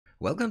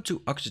Welcome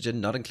to Oxygen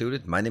Not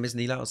Included. My name is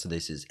Nilaus, and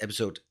this is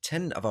episode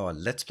 10 of our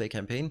Let's Play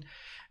campaign.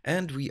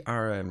 And we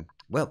are,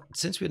 well,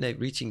 since we're now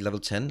reaching level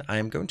 10, I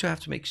am going to have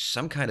to make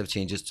some kind of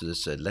changes to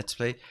this Let's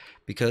Play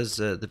because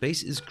the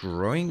base is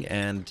growing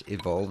and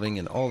evolving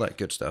and all that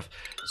good stuff.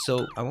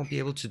 So I won't be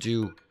able to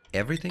do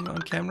everything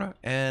on camera,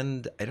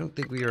 and I don't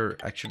think we are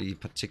actually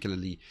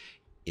particularly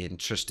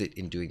interested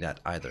in doing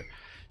that either.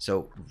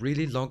 So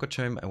really longer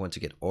term, I want to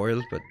get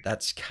oil, but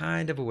that's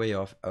kind of a way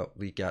off. Oh,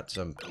 we got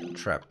some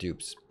trap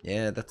dupes.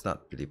 Yeah, that's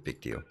not really a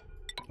big deal.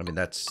 I mean,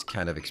 that's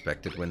kind of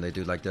expected when they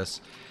do like this.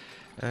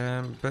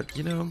 But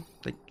you know,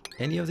 like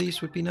any of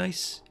these would be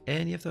nice.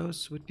 Any of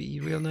those would be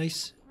real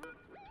nice.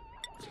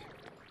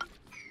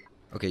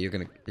 Okay, you're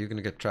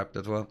gonna get trapped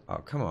as well. Oh,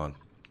 come on,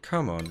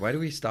 come on. Why do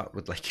we start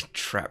with like a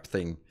trap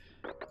thing?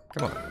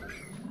 Come on.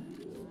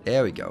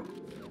 There we go.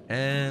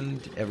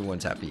 And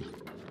everyone's happy.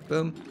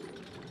 Boom.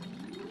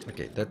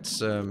 Okay,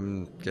 let's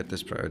get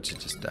this priority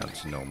just down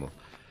to normal.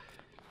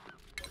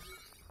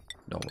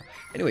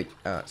 Anyway,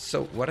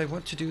 so what I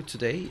want to do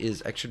today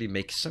is actually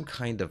make some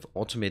kind of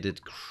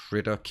automated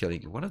critter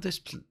killing. One of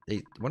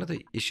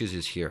the issues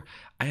is here.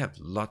 I have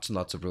lots and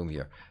lots of room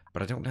here,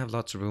 but I don't have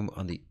lots of room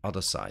on the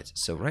other side.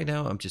 So right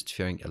now I'm just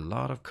ferrying a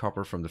lot of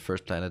copper from the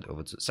first planet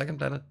over to the second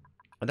planet,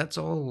 and that's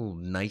all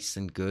nice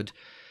and good.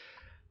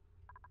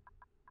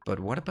 But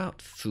what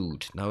about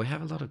food? Now we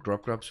have a lot of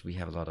grubs. We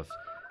have a lot of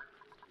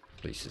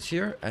places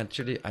here.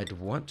 Actually, I'd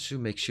want to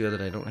make sure that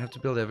I don't have to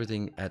build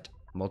everything at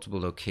multiple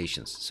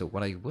locations. So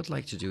what I would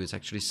like to do is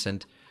actually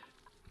send...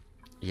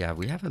 Yeah,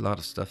 we have a lot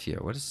of stuff here.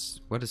 What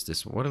is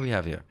this? What do we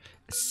have here?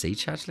 A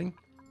sage hatchling?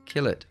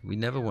 Kill it. We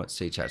never want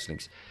sage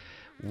hatchlings.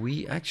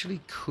 We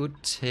actually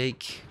could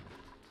take...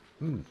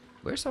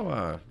 where's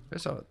our...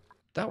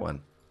 That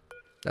one.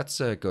 That's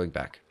going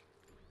back.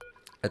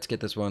 Let's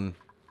get this one.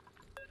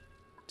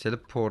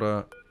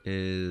 Teleporter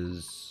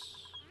is...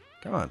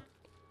 Come on.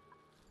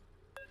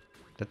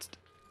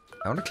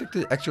 I want to click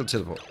the actual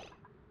teleport.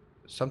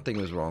 Something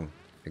was wrong.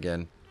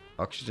 Again.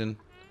 Oxygen.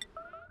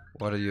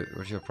 What's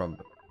your problem?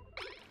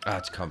 Ah,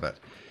 it's combat.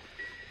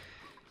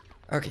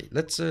 Okay,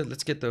 let's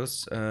get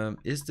those.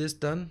 Is this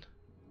done?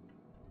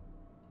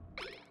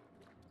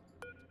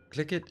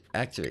 Click it,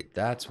 activate.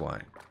 That's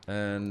why.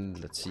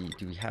 And let's see.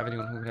 Do we have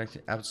anyone who can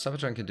actually...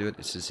 Sabatron can do it.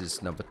 This is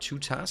his number 2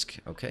 task.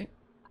 Okay.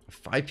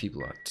 5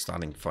 people are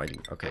starting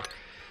fighting. Okay.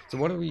 So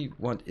what we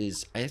want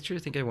is, I actually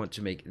think I want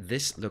to make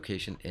this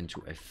location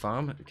into a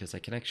farm, because I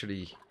can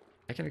actually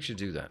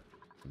do that.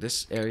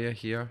 This area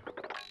here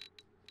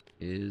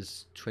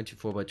is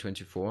 24 by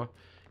 24.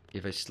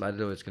 If I slide it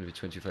over, it's going to be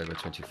 25 by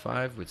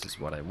 25, which is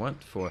what I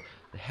want for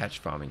the hatch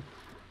farming.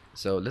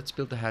 So let's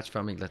build the hatch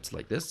farming. Let's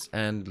like this,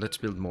 and let's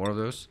build more of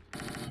those,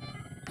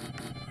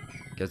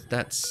 because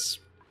that's,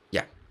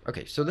 yeah.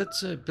 Okay, so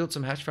let's build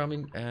some hatch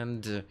farming,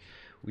 and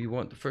we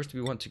want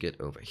to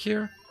get over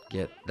here.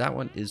 Get that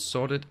one is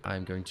sorted.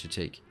 I'm going to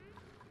take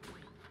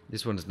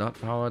this one is not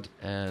powered,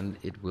 and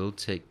it will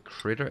take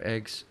critter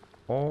eggs,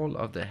 all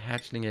of the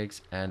hatchling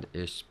eggs, and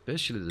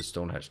especially the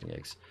stone hatchling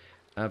eggs.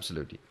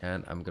 Absolutely.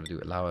 And I'm going to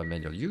do allow a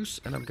manual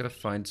use, and I'm going to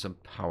find some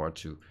power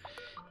to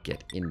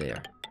get in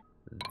there.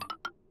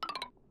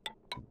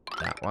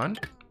 That one,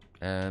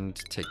 and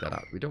take that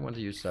out. We don't want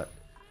to use that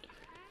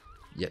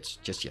yet,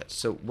 just yet.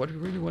 So what we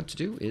really want to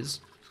do is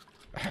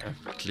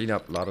clean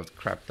up a lot of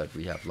crap that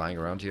we have lying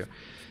around here.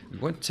 We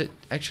want to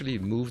actually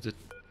move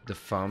the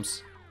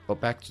farms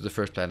back to the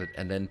first planet,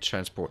 and then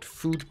transport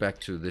food back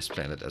to this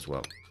planet as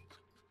well.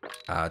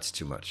 Ah, it's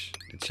too much.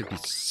 It should be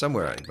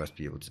somewhere. I must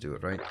be able to do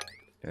it, right?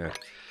 Yeah.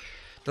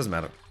 Doesn't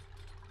matter.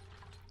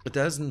 It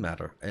doesn't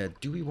matter.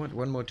 Do we want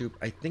one more dupe?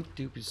 I think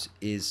dupe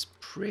is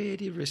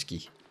pretty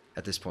risky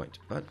at this point,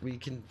 but we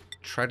can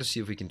try to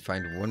see if we can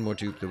find one more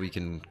dupe that we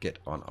can get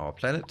on our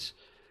planet.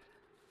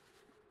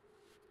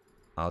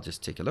 I'll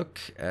just take a look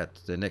at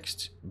the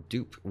next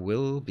dupe.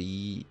 Will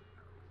be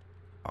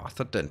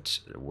Arthur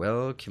Dent.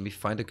 Well, can we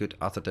find a good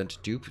Arthur Dent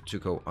dupe to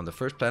go on the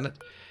first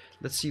planet?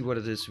 Let's see what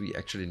it is we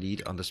actually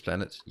need on this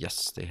planet.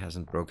 Yes, they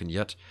hasn't broken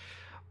yet.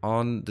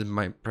 On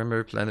my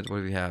primary planet, what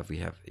do we have? We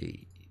have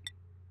a...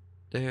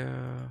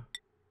 There...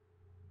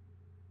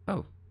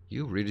 Oh,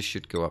 you really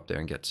should go up there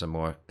and get some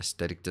more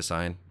aesthetic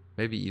design.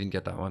 Maybe even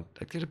get that one.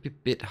 That could be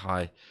a bit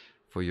high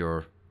for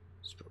your...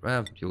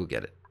 Well, you'll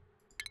get it.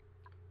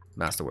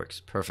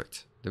 Masterworks,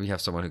 perfect. Then we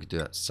have someone who could do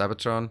that.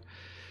 Sabatron.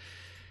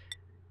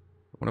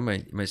 What am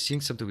I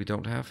seeing something we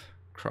don't have?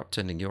 Crop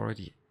tending, you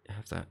already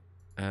have that.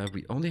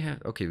 We only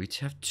have, okay, we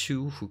have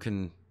 2 who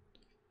can,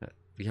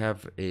 we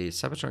have a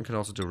Sabatron can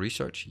also do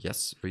research.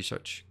 Yes,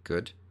 research,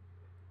 good.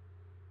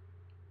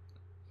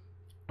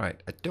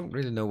 Alright, I don't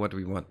really know what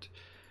we want.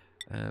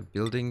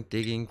 Building,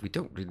 digging, we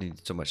don't really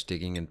need so much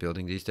digging and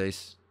building these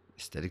days.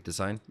 Aesthetic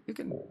design, you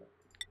can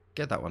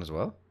get that one as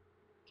well.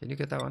 Can you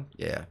get that one?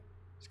 Yeah.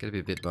 It's going to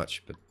be a bit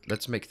much, but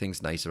let's make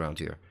things nice around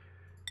here.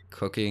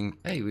 Cooking.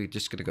 Hey, we're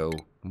just going to go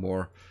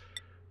more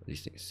of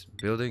these things.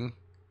 Building.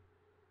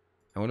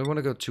 I don't want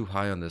to go too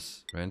high on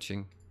this.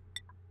 Ranching.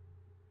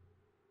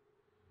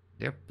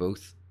 They're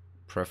both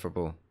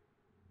preferable.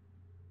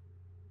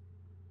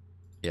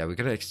 Yeah, we're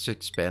gonna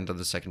expand on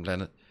the second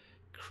planet.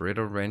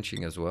 Critter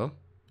ranching as well.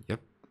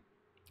 Yep.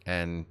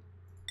 And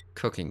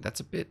cooking. That's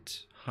a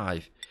bit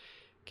high.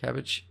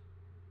 Cabbage.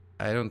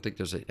 I don't think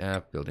there's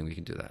a building. We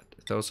can do that.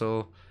 It's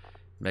also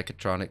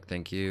mechatronic.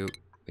 Thank you.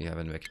 We have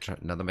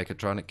another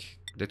mechatronic.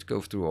 Let's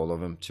go through all of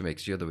them to make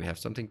sure that we have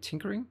something.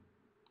 Tinkering.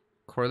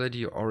 Correlated,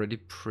 you're already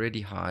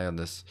pretty high on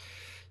this.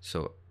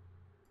 So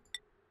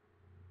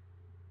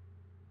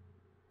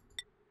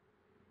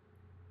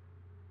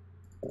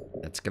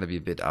that's going to be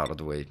a bit out of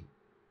the way.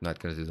 Not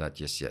going to do that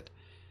just yet.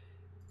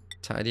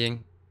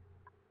 Tidying.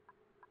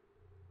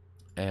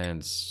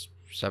 And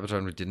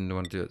Sabaton, we didn't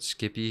want to do it.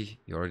 Skippy,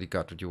 you already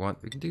got what you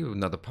want. We can do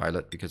another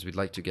pilot because we'd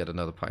like to get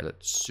another pilot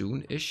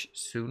soon-ish.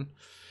 Soon.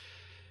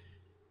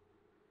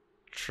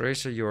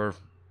 Tracer, you're...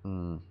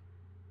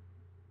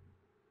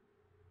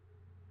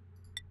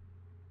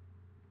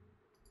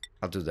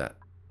 I'll do that.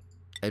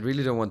 I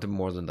really don't want them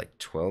more than like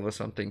 12 or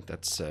something.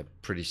 That's a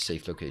pretty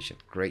safe location.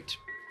 Great.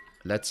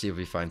 Let's see if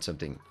we find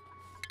something.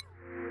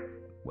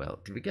 Well,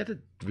 did we get a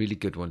really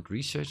good one?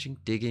 Researching,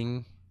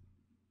 digging.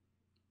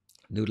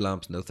 Noodle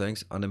lamps, no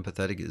thanks.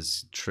 Unempathetic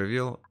is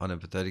trivial.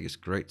 Unempathetic is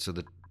great. So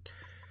the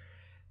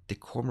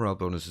decor morale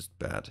bonus is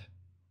bad.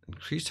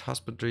 Increased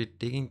husbandry,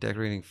 digging,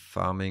 decorating,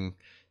 farming,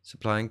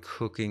 supplying,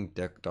 cooking,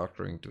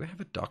 doctoring. Do we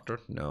have a doctor?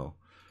 No.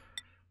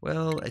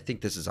 Well, I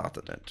think this is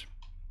Arthur Dent.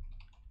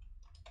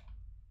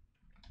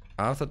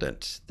 Arthur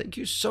Dent, thank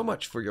you so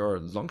much for your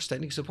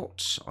long-standing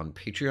support on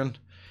Patreon.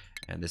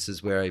 And this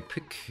is where I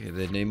pick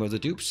the name of the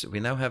dupes. We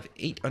now have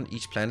 8 on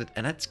each planet,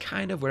 and that's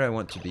kind of where I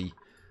want to be.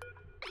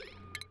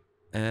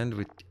 And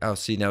we... Oh,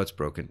 see, now it's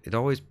broken. It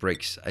always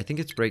breaks. I think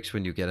it breaks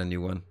when you get a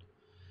new one.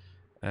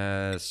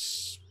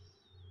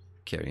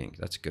 Carrying.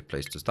 That's a good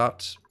place to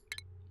start.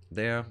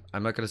 There.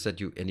 I'm not going to set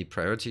you any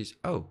priorities.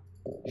 Oh,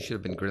 you should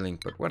have been grilling,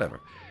 but whatever.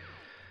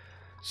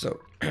 So,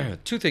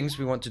 2 things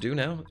we want to do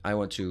now. I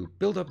want to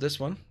build up this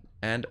one.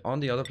 And on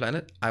the other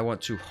planet, I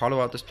want to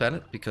hollow out this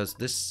planet because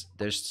there's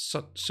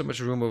so much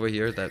room over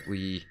here that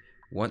we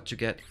want to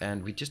get,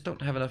 and we just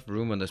don't have enough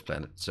room on this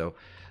planet. So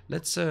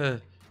let's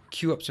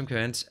queue up some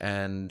commands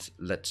and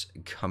let's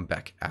come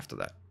back after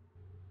that.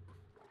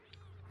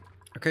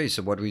 Okay,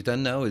 so what we've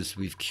done now is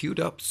we've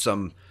queued up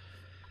some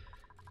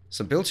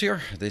builds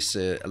here. There's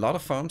a lot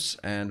of farms,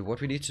 and what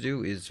we need to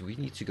do is we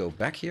need to go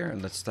back here and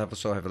let's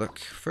also have a look.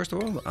 First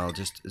of all, I'll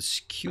just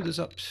queue this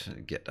up,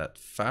 get that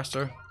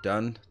faster.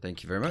 Done.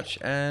 Thank you very much.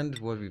 And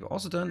what we've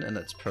also done, and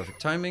that's perfect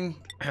timing.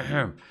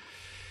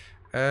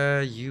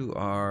 You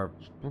are...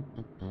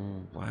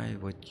 Why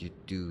would you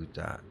do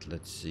that?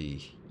 Let's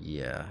see.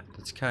 Yeah,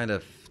 that's kind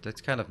of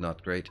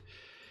not great.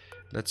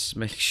 Let's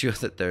make sure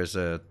that there's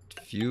a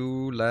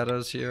few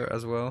ladders here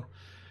as well.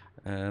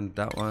 And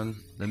that one,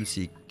 let me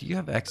see. Do you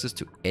have access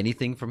to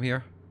anything from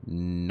here?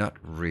 Not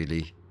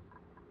really.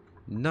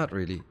 Not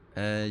really.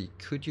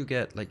 Could you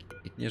get like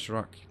igneous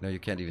rock? No, you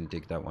can't even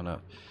dig that one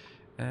out.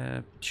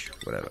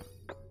 Whatever.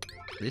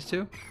 These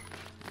two?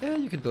 Yeah,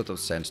 you can build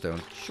those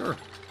sandstone. Sure.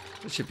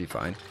 This should be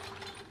fine.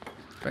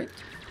 Right?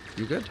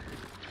 You good?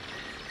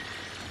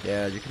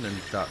 Yeah, you can then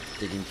start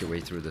digging your way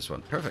through this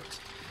one.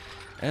 Perfect.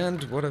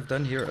 And what I've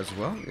done here as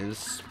well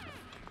is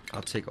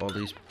I'll take all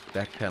these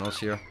back panels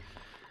here.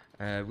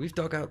 We've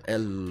dug out a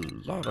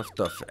lot of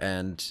stuff,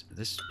 and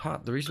this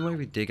part, the reason why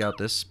we dig out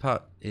this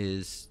part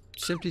is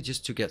simply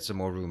just to get some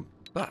more room.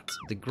 But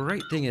the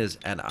great thing is,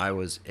 and I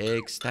was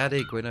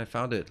ecstatic when I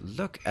found it,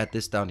 look at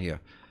this down here.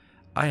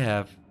 I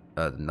have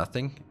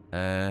nothing,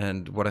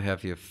 and what I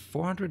have here,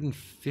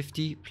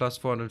 450 plus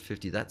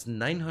 450, that's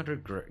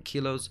 900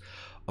 kilos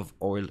of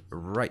oil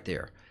right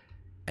there.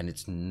 And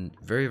it's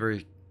very,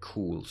 very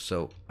cool.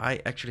 So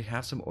I actually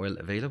have some oil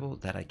available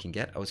that I can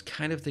get. I was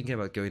kind of thinking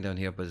about going down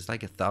here, but it's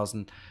like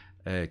 1,000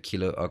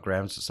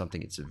 kilograms or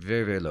something. It's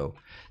very, very low.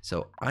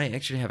 So I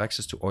actually have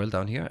access to oil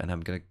down here, and I'm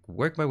gonna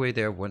work my way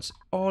there once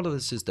all of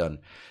this is done.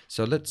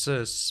 So let's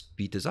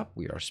speed this up.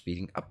 We are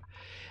speeding up.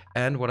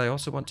 And what I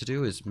also want to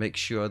do is make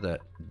sure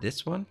that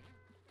this one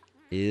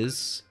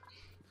is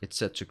it's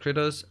set to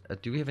critters.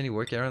 Do we have any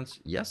work errands?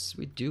 Yes,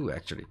 we do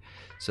actually.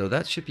 So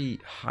that should be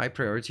high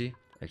priority,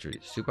 actually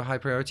super high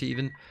priority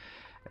even.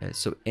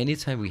 So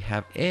anytime we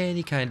have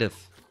any kind of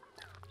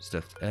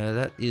stuff,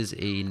 that is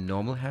a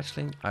normal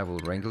hatchling. I will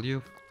wrangle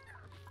you.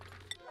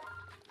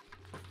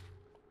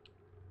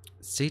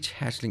 Sage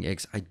hatchling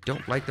eggs. I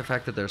don't like the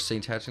fact that they're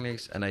sage hatchling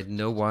eggs, and I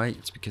know why.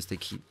 It's because they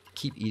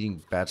keep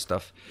eating bad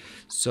stuff.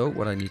 So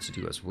what I need to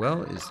do as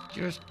well is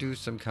just do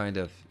some kind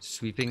of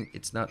sweeping.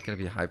 It's not going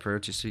to be a high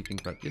priority sweeping,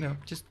 but you know,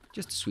 just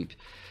sweep.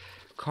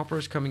 Copper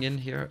is coming in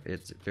here.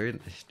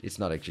 It's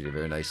not actually a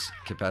very nice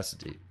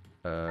capacity.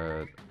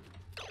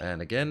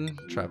 And again,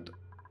 trapped.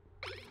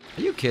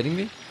 Are you kidding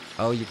me?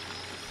 Oh, you...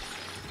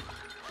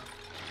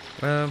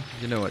 Well,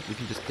 you know what? You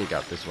can just dig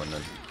out this one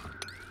then.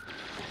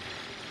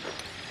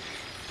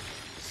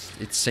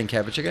 It's St.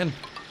 Cabbage again.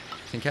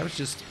 St. Cabbage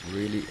just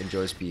really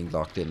enjoys being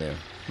locked in there.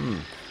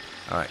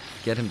 Alright,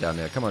 get him down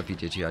there. Come on,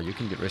 PTGR. You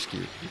can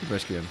rescue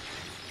him.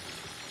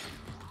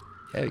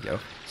 There we go.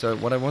 So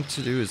what I want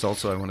to do is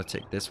also I want to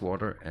take this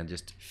water and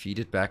just feed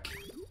it back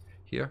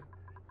here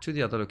to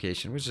the other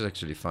location, which is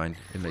actually fine.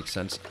 It makes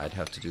sense. I'd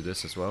have to do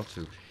this as well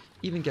to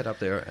even get up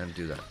there and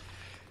do that.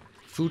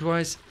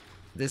 Food-wise,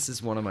 this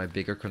is one of my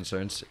bigger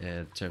concerns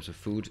in terms of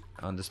food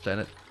on this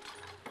planet.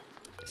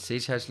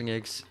 Sage hatchling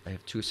eggs. I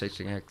have 2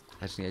 hatchling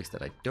eggs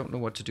that I don't know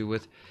what to do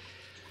with.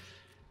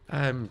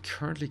 I'm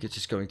currently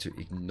just going to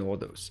ignore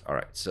those.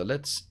 Alright, so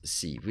let's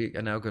see. We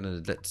are now going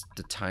to let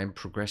the time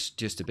progress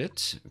just a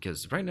bit,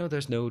 because right now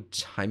there's no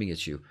timing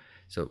issue.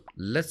 So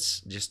let's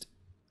just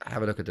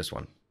have a look at this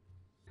one.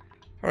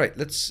 Alright,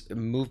 let's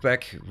move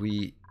back.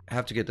 We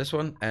have to get this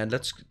one, and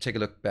let's take a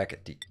look back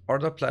at the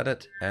other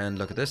planet and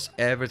look at this.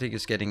 Everything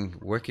is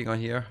working on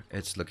here.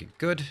 It's looking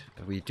good.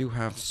 We do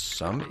have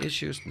some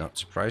issues, not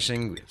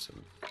surprising. We have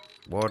some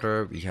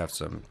water. We have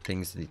some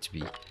things that need to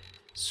be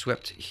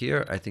swept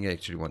here. I think I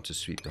actually want to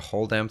sweep the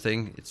whole damn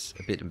thing. It's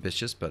a bit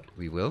ambitious, but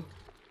we will.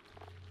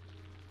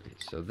 Okay,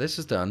 so this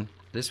is done.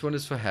 This one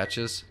is for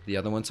hatches. The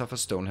other ones are for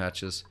stone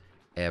hatches.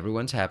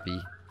 Everyone's happy,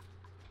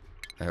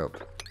 I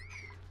hope.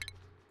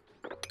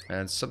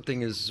 And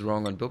something is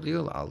wrong on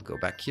Bubble. I'll go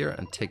back here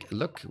and take a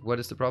look. What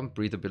is the problem?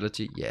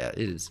 Breathability? Yeah, it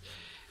is.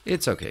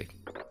 It's okay.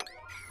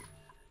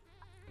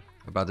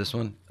 About this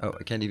one? Oh,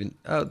 I can't even...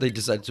 Oh, they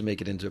decided to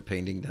make it into a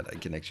painting that I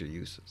can actually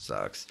use.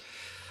 Sucks.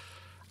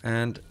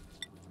 And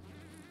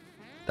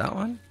that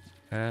one.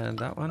 And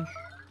that one.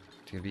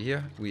 It's going to be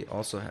here. We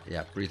also have...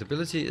 Yeah,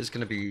 breathability is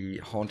going to be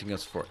haunting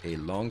us for a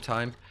long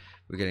time.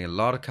 We're getting a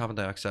lot of carbon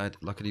dioxide.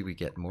 Luckily, we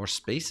get more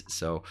space,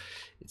 so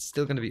it's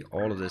still going to be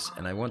all of this.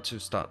 And I want to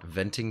start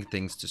venting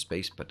things to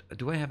space, but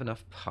do I have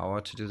enough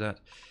power to do that?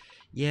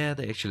 Yeah,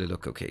 they actually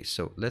look okay.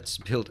 So let's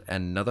build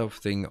another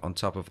thing on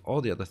top of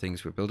all the other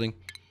things we're building.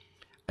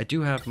 I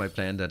do have my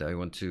plan that I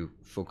want to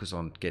focus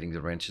on getting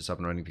the ranches up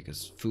and running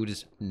because food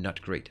is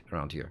not great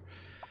around here.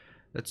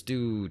 Let's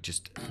do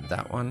just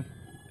that one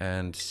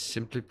and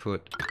simply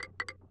put...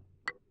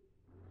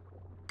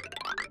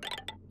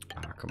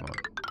 Ah, come on.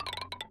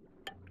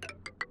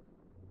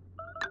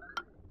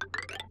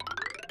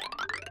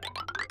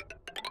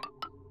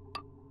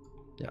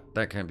 Yeah,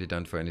 that can't be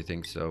done for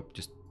anything, so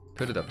just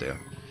put it up there.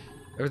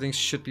 Everything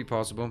should be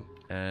possible.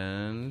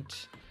 And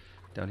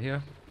down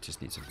here,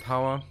 just need some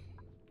power.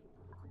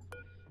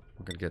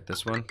 I'm gonna get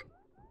this one.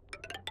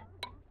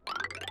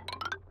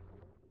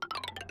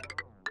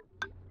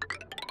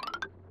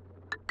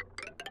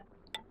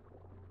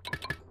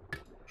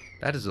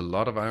 That is a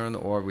lot of iron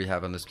ore we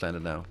have on this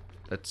planet now.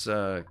 Let's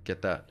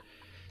get that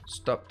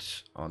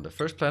stopped on the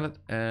first planet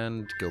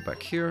and go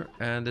back here.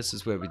 And this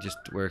is where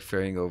we're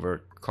ferrying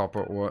over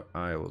copper ore.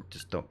 I will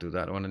just don't do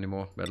that one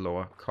anymore. Metal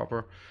ore,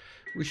 copper.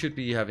 We should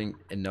be having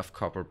enough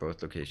copper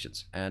both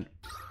locations. And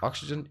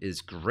oxygen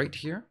is great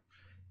here.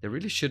 They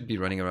really shouldn't be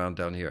running around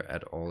down here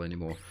at all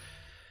anymore.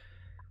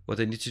 What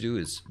they need to do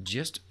is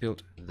just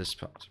build this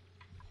part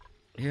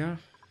here,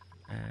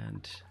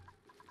 and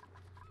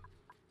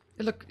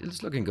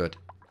it's looking good.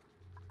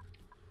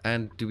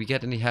 And do we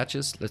get any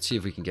hatches? Let's see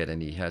if we can get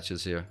any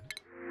hatches here.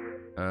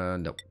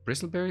 No.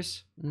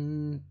 Bristleberries?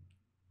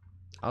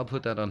 I'll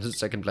put that on the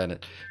second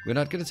planet. We're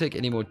not going to take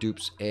any more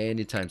dupes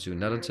anytime soon.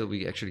 Not until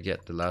we actually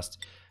get the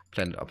last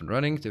planet up and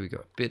running. There we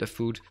go. A bit of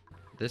food.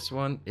 This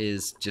one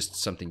is just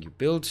something you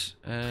build,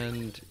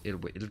 and it'll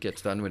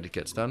get done when it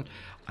gets done.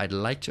 I'd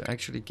like to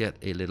actually get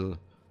a little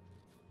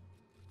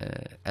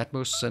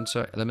Atmos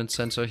sensor, element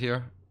sensor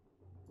here.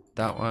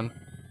 That one.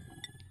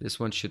 This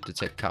one should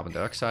detect carbon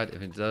dioxide.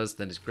 If it does,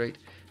 then it's great.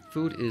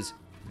 Food is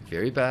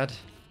very bad.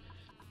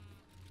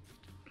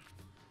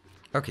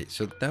 Okay,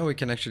 so now we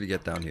can actually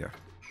get down here.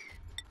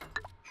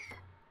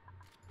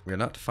 We're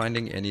not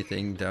finding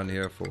anything down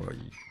here for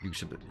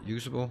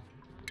usable.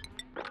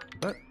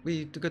 But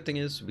the good thing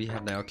is we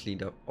have now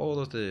cleaned up all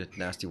of the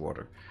nasty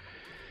water.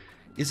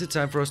 Is it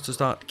time for us to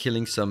start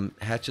killing some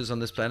hatches on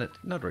this planet?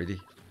 Not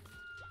really.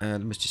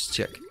 And let's just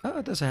check.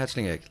 Ah, there's a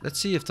hatchling egg. Let's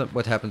see if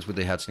what happens with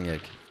the hatchling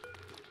egg.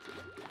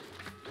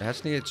 The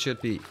hatchling egg should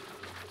be...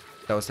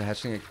 That was the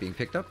hatchling egg being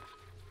picked up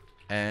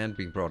and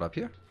being brought up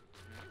here.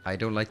 I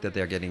don't like that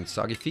they're getting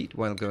soggy feet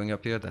while going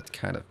up here. That's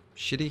kind of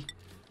shitty.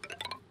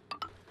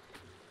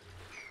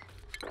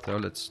 So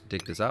let's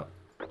dig this out.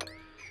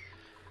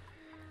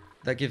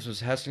 That gives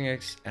us hatchling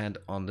eggs, and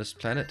on this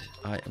planet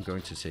I am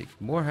going to take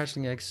more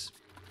hatchling eggs.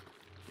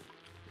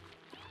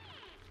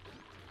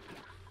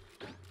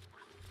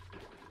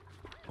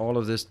 All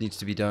of this needs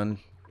to be done.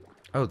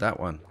 Oh, that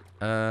one.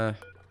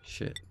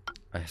 Shit.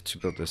 I have to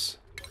build this.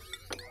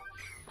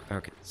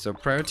 Okay, so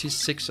priority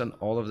 6 on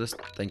all of this.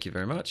 Thank you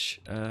very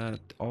much.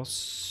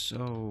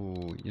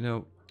 Also, you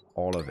know,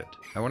 all of it.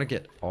 I want to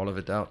get all of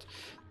it out.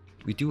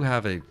 We do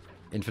have a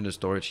infinite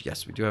storage.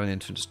 Yes, we do have an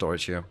infinite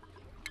storage here.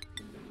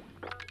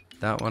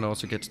 That one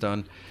also gets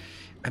done.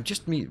 I'm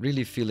just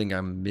really feeling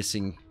I'm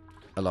missing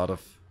a lot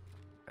of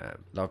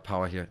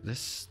power here.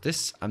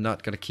 This I'm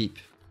not gonna keep.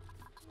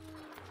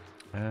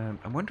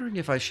 I'm wondering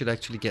if I should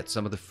actually get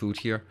some of the food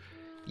here.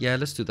 Yeah,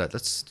 let's do that.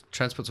 Let's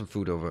transport some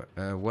food over.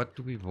 What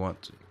do we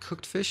want?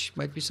 Cooked fish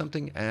might be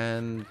something,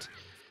 and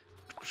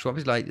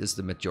Swampy Light is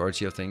the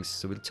majority of things.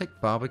 So we'll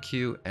take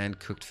barbecue and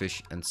cooked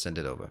fish and send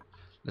it over.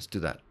 Let's do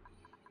that.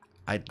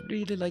 I'd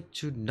really like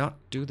to not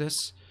do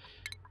this.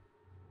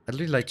 I'd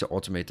really like to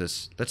automate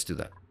this. Let's do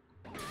that.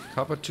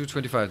 Copper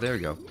 225, there we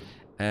go.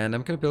 And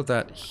I'm gonna build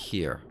that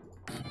here.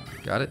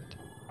 Got it?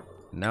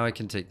 Now I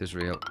can take this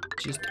rail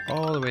just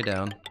all the way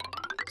down.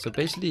 So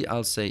basically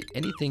I'll say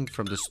anything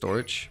from the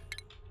storage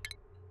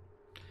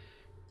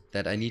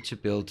that I need to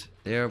build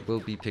there will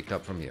be picked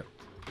up from here.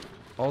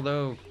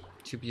 Although,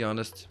 to be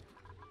honest,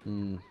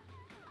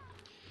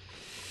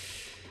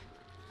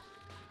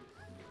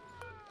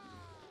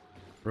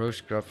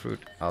 roast grapefruit,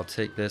 I'll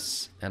take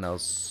this and I'll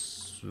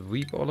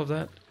sweep all of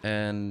that,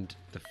 and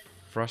the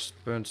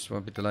frostburnt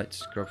swampy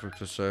delights grapefruit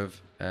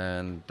preserve,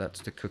 and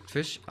that's the cooked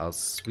fish. I'll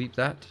sweep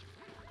that.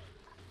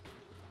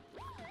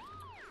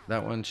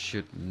 That one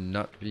should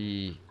not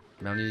be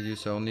manual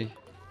use only.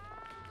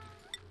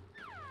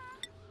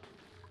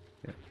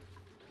 Yeah.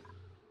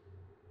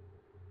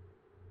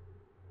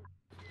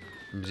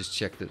 Let me just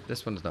check that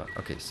this one's not.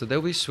 Okay, so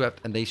they'll be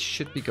swept and they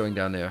should be going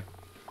down there.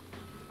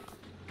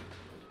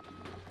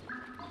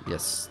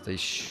 Yes, they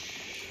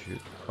should.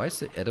 Why is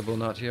the edible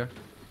not here?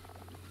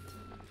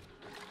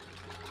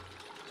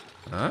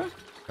 Huh?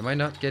 Am I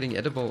not getting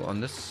edible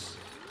on this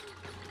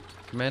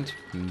command?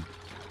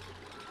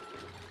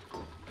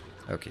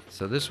 Okay,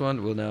 so this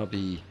one will now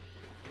be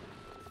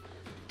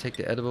take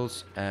the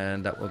edibles,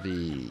 and that will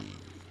be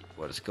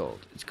what is it called?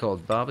 It's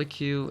called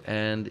barbecue,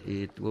 and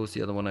it what was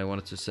the other one I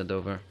wanted to send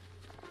over?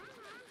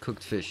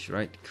 Cooked fish,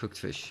 right? Cooked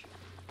fish.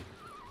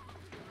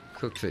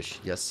 Cooked fish,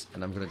 yes.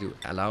 And I'm gonna do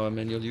allow a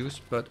manual use,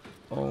 but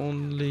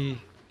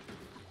only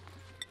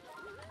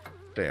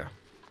there.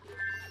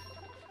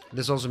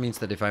 This also means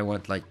that if I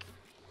want like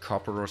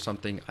copper or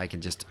something, I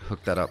can just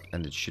hook that up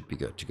and it should be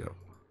good to go.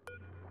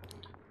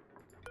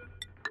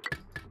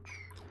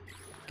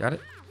 Got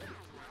it?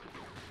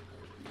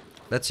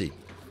 Let's see.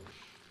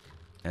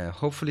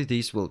 Hopefully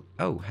these will...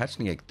 Oh,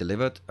 hatchling egg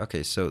delivered.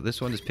 Okay, so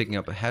this one is picking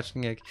up a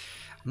hatchling egg.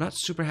 I'm not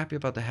super happy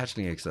about the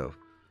hatchling eggs though.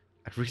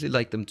 I'd really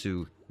like them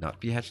to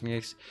not be hatchling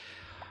eggs.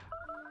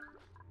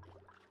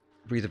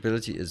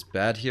 Breathability is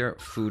bad here.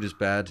 Food is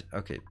bad.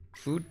 Okay,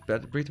 food,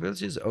 bad.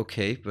 Breathability is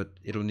okay, but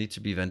it'll need to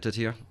be vented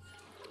here.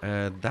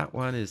 That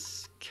one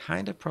is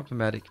kind of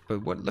problematic,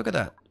 but what? Look at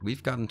that.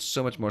 We've gotten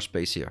so much more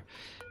space here.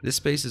 This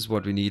space is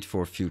what we need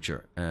for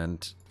future,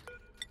 and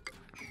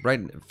right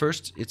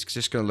first it's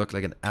just gonna look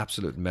like an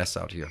absolute mess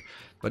out here,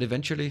 but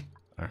eventually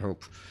I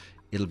hope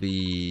it'll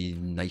be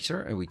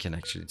nicer and we can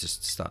actually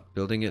just start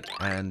building it.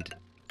 And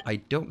I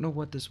don't know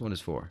what this one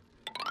is for.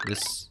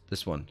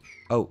 This one.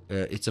 Oh,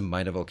 it's a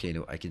minor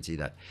volcano. I can see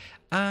that.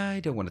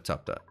 I don't want to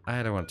top that.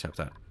 I don't want to tap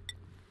that.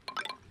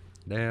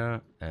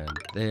 There and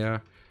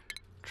there.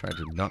 Try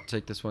to not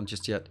take this one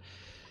just yet.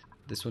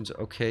 This one's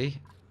okay.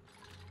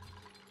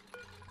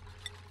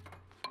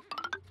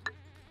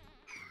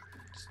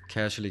 Just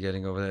casually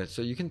getting over there.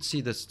 So you can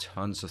see there's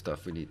tons of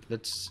stuff we need.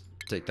 Let's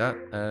take that.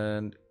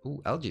 And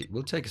ooh, algae.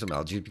 We'll take some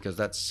algae because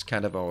that's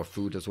kind of our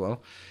food as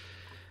well.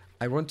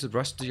 I want the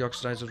rust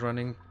deoxidizers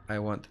running. I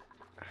want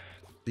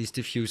these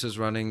diffusers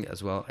running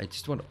as well. I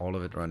just want all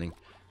of it running.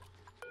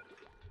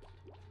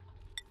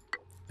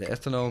 The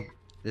ethanol.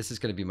 This is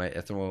going to be my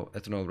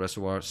ethanol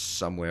reservoir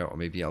somewhere, or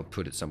maybe I'll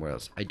put it somewhere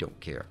else. I don't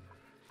care.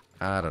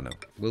 I don't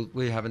know.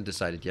 We haven't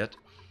decided yet.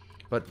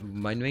 But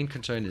my main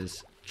concern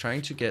is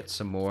trying to get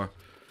some more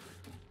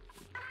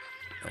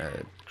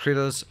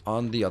critters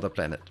on the other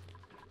planet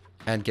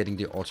and getting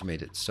the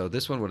automated. So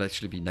this one would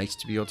actually be nice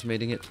to be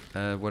automating it.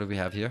 What do we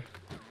have here?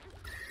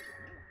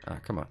 Ah,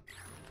 come on.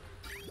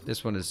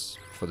 This one is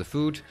for the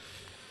food.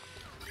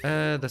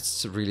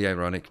 That's really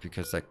ironic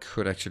because that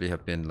could actually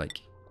have been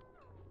like...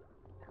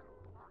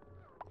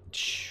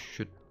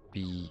 Should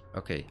be...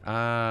 Okay.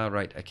 Ah,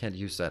 right. I can't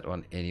use that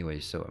one anyway.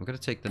 So I'm going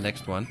to take the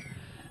next one.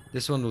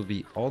 This one will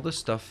be all the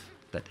stuff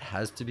that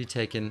has to be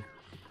taken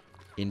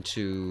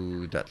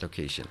into that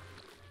location.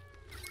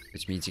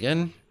 Which means,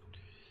 again,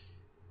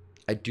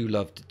 I do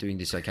love doing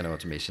this kind of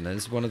automation. And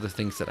it's one of the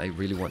things that I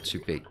really want to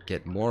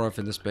get more of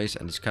in the space.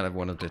 And it's kind of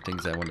one of the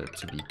things I wanted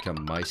to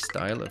become my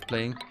style of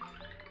playing.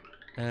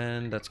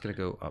 And that's going to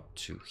go up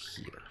to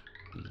here.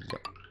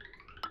 Yep.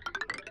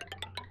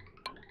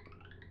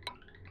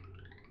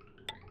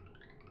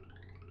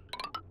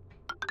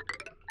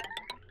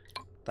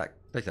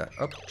 Like that.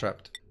 Up,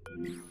 trapped.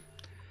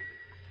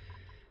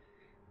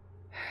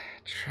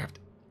 Trapped.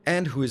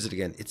 And who is it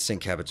again? It's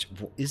St. Cabbage.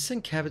 Is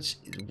St.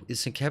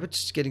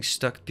 Cabbage getting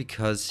stuck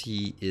because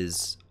he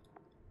is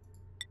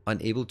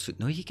unable to...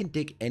 No, he can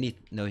dig any...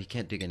 No, he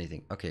can't dig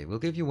anything. Okay, we'll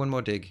give you one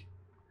more dig.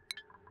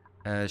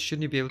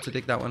 Shouldn't you be able to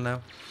dig that one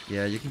now?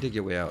 Yeah, you can dig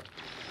your way out.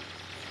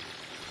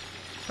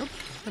 Oh,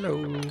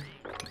 hello.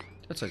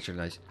 That's actually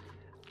nice.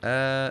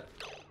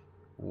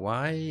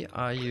 Why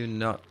are you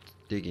not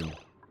digging?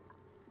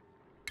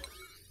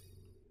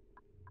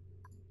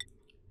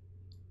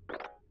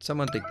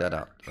 Someone dig that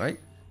out, right?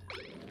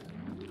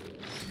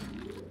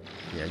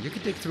 Yeah, you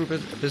can dig through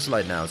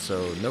Abyssalite now,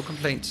 so no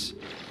complaints.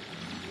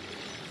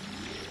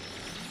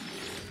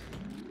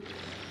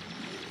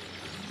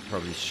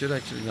 Probably should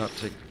actually not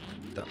take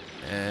that.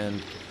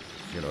 And,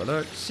 you know,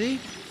 alert. See?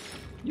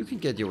 You can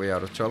get your way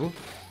out of trouble.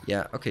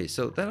 Yeah, okay,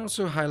 so that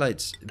also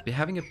highlights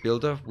having a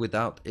builder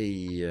without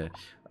a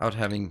out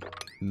having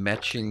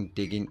matching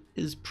digging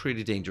is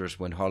pretty dangerous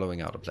when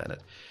hollowing out a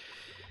planet.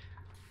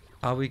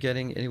 Are we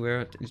getting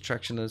anywhere?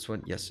 Instruction on this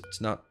one? Yes, it's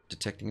not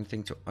detecting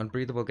anything. To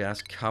unbreathable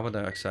gas, carbon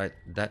dioxide.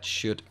 That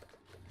should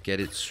get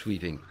it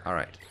sweeping. All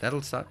right,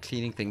 that'll start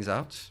cleaning things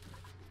out.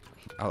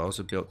 I'll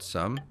also build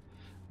some.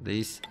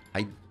 These,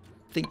 I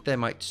think they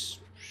might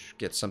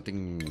get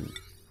something,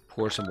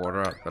 pour some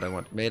water out, but I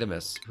want, made a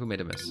mess. Who made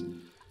a mess?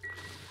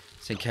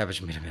 St.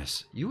 Cabbage made a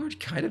mess. You are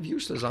kind of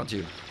useless, aren't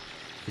you?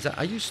 Is that,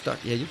 are you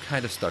stuck? Yeah, you're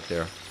kind of stuck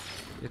there.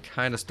 You're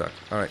kind of stuck.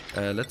 All right,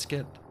 let's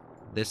get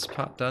this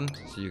part done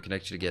so you can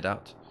actually get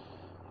out.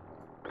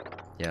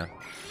 Yeah.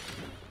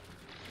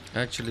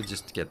 Actually,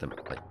 just get them,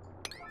 like,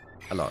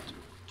 a lot.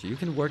 So you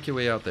can work your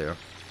way out there.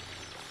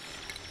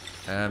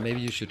 Maybe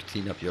you should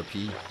clean up your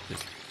pee.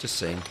 Just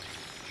saying.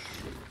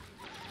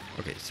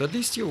 Okay, so at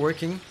least you're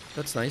working.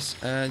 That's nice.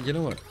 And you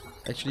know what?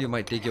 Actually, you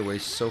might dig your way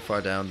so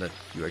far down that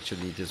you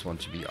actually need this one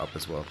to be up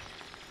as well.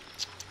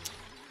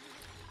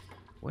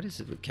 What is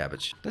it with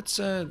cabbage? Let's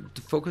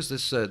focus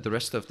this the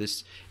rest of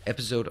this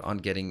episode on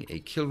getting a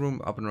kill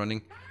room up and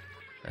running.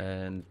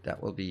 And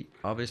that will be,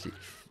 obviously,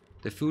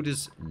 the food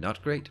is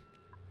not great.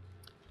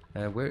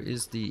 Where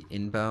is the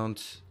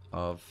inbound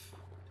of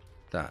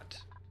that?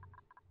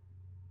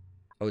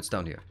 Oh, it's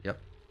down here. Yep.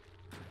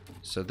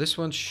 So this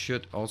one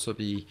should also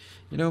be,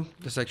 you know,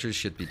 this actually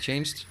should be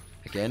changed.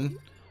 Again,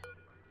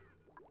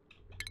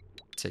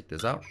 take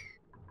this out.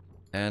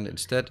 And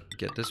instead,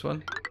 get this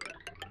one.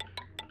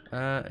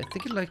 I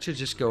think I'd like to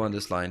just go on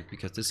this line,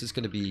 because this is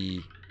going to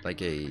be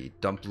like a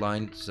dump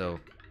line. So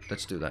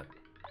let's do that.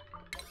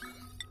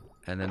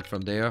 And then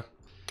from there,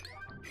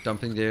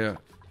 dumping there.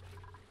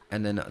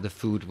 And then the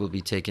food will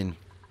be taken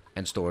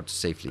and stored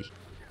safely.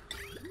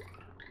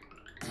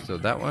 So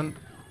that one.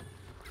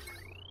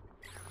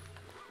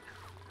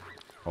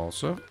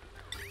 Also,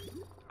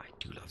 I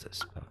do love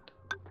this part.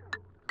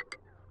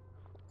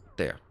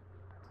 There.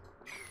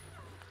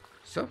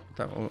 So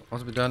that will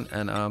also be done,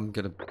 and I'm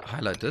gonna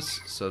highlight this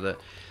so that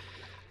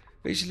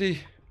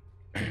basically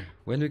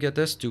when we get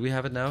this, do we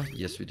have it now?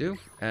 Yes, we do.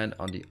 And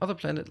on the other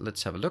planet,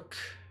 let's have a look.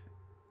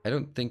 I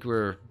don't think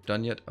we're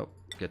done yet. Oh,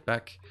 get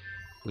back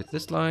with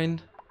this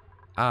line.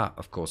 Ah,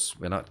 of course,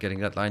 we're not getting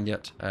that line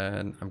yet.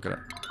 And I'm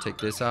gonna take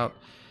this out,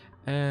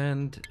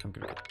 and I'm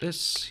gonna get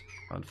this.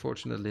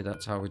 Unfortunately,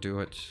 that's how we do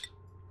it.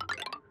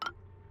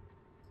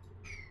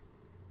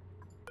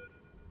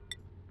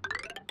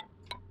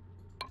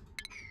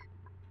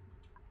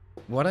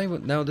 What I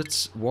want now,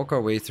 let's walk our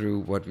way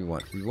through what we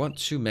want. We want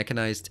 2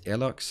 mechanized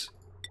airlocks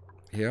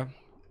here,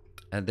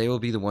 and they will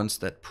be the ones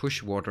that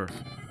push water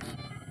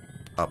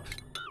up.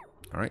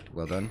 All right,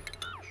 well done.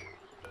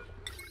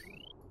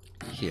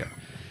 Here.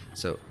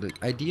 So the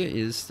idea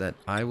is that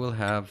I will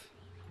have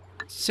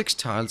 6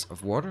 tiles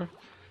of water.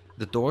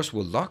 The doors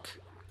will lock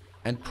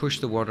and push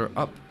the water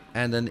up,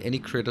 and then any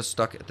critter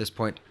stuck at this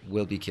point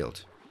will be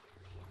killed.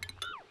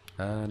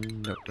 No,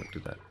 don't do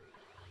that.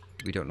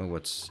 We don't know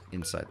what's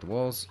inside the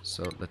walls,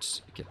 so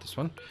let's get this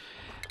one.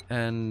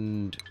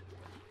 And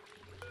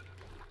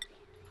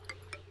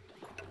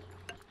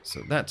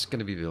so that's going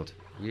to be built.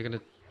 We're going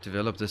to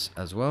develop this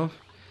as well.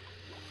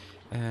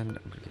 And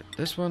I'm going to get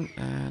this one,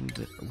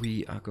 and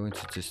we are going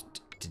to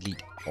just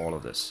delete all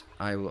of this.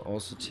 I will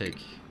also take...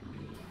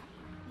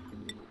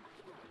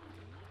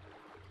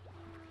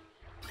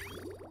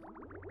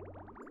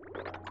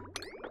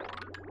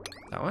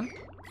 that one.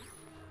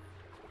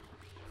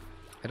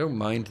 I don't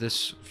mind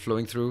this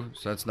flowing through,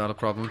 so that's not a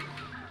problem.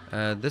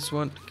 This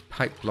one,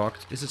 pipe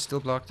blocked. Is it still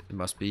blocked? It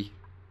must be.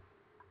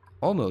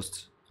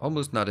 Almost.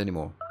 Almost not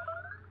anymore.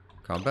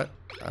 Combat.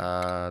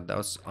 That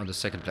was on the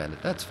second planet.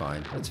 That's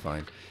fine. That's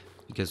fine.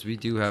 Because we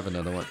do have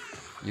another one.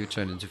 You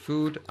turn into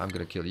food. I'm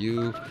gonna kill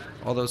you.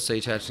 All those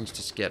sage hatchlings,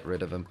 just get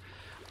rid of them.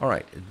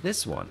 Alright,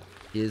 this one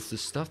is the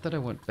stuff that I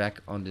want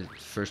back on the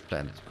first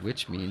planet.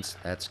 Which means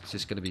that's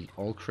just gonna be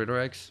all critter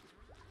eggs,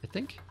 I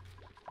think.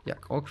 Yeah,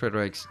 all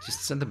critter eggs.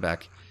 Just send them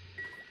back.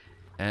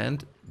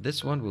 And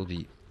this one will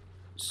be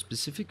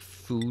specific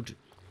food.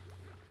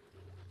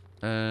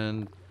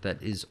 And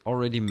that is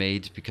already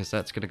made, because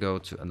that's going to go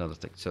to another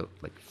thing. So,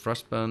 like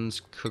frost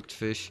buns, cooked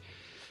fish,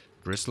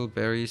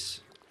 bristleberries,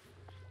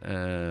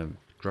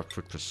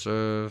 grubfruit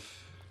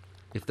preserve.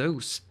 If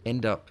those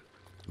end up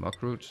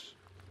mock roots,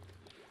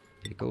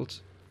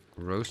 pickled,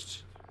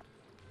 roast,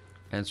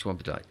 and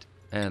swampy delight.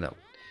 And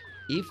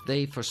if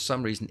they for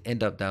some reason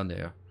end up down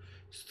there,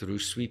 through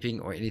sweeping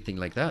or anything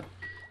like that,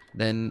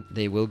 then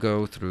they will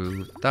go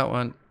through that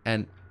one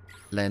and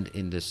land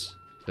in this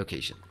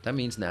location. That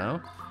means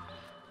now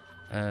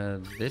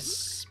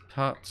this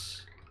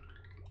part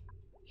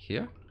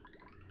here,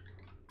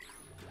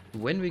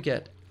 when we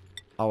get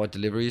our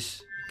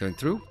deliveries going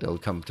through, they'll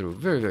come through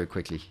very, very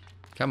quickly.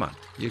 Come on,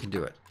 you can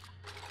do it.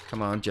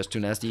 Come on, just too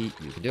nasty.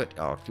 You can do it.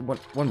 Oh,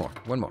 one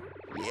more.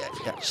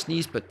 Yeah,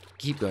 sneeze, but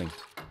keep going.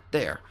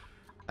 There.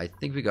 I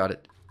think we got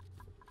it.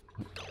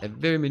 A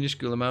very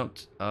minuscule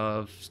amount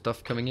of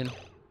stuff coming in.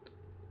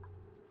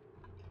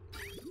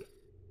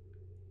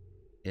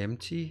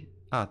 Empty.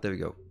 Ah, there we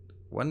go.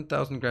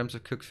 1,000 grams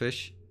of cooked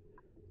fish.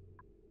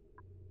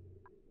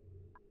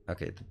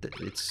 Okay,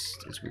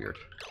 it's weird.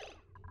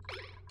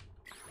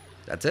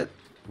 That's it?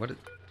 What?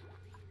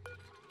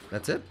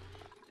 That's it?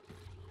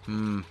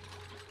 I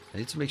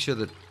need to make sure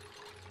that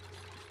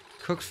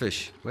cooked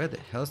fish. Where the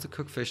hell's the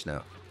cooked fish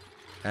now?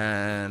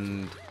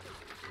 And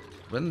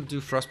we're gonna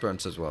do frost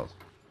burns as well.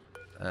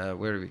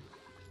 Where are we?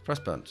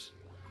 Frost burns.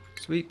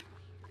 Sweep.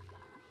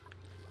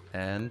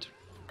 And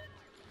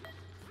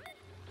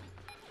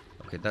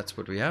okay, that's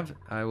what we have.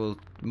 I will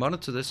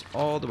monitor this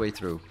all the way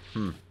through.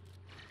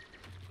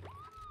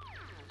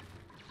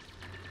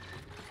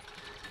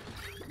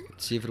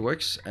 See if it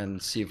works and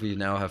see if we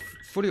now have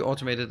fully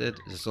automated it.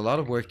 There's a lot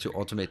of work to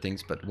automate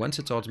things, but once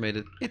it's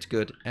automated, it's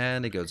good.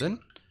 And it goes in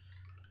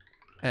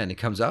and it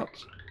comes out.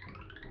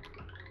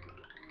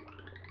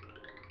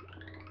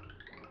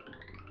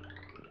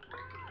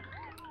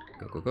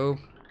 Go, go, go.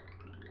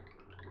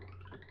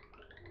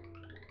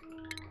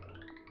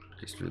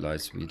 Just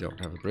realized we don't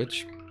have a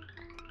bridge.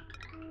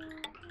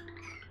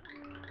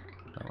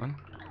 That one.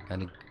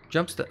 And it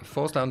jumps,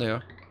 falls down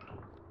there.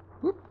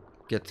 Whoop.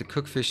 Get the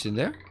cooked fish in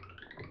there.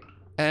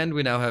 And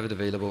we now have it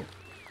available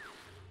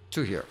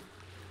to here.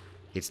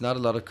 It's not a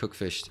lot of cooked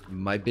fish.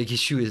 My big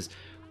issue is,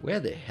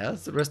 where the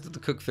hell's the rest of the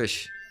cooked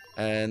fish?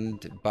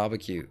 And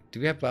barbecue. Do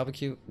we have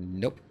barbecue?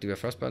 Nope. Do we have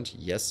frost bunch?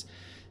 Yes.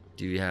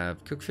 Do we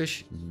have cooked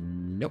fish?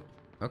 Nope.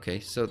 Okay,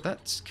 so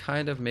that's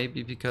kind of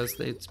maybe because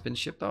it's been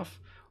shipped off.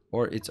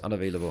 Or it's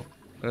unavailable.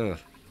 Ugh.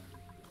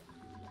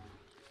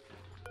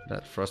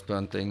 That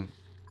frostburn thing.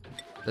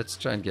 Let's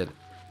try and get it.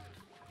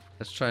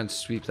 Let's try and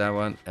sweep that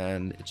one.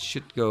 And it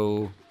should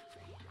go...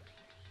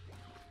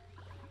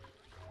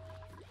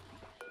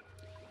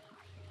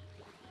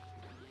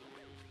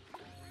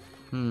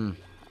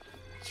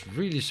 It's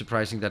really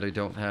surprising that I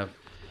don't have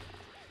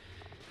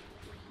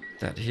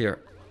that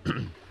here.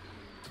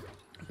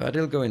 But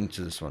it'll go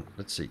into this one.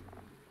 Let's see.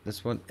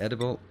 This one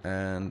edible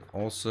and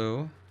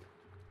also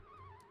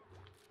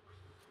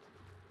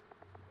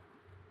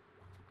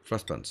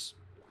frost buns.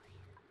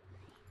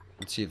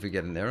 Let's see if we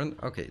get an errand.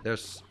 Okay,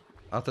 there's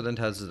Atherland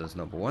has it as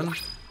number 1.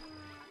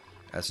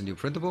 As a new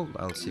printable,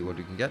 I'll see what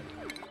we can get.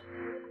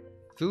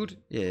 Food?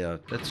 Yeah,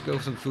 let's go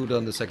some food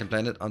on the second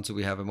planet until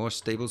we have a more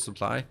stable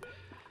supply.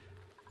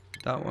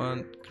 That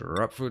one,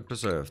 corrupt fruit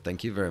preserve.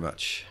 Thank you very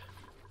much.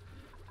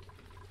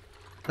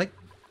 Like,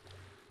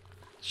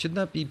 shouldn't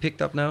that be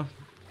picked up now?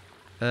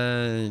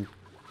 That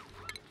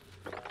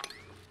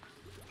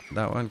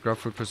one,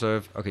 corrupt fruit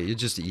preserve. Okay, you're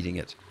just eating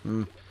it.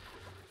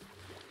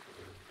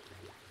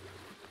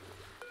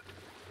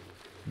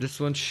 This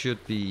one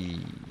should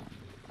be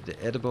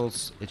the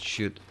edibles. It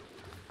should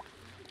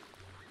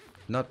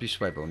not be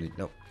swipe only.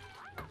 No.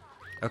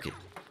 Okay.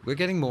 We're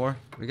getting more.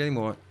 We're getting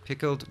more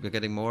pickled. We're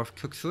getting more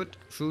cooked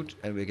food,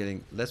 and we're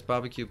getting less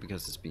barbecue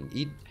because it's being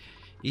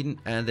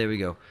eaten. And there we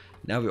go.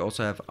 Now we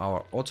also have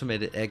our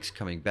automated eggs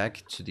coming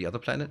back to the other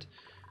planet.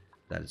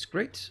 That is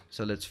great.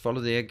 So let's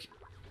follow the egg.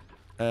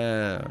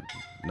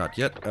 Not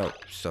yet. Oh,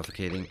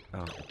 suffocating.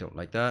 Oh, I don't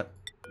like that.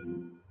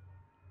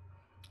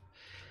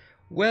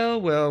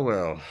 Well, well,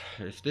 well.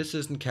 If this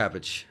isn't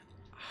cabbage,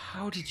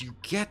 how did you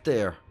get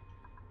there?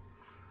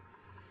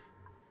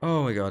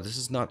 Oh my god, this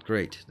is not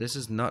great. This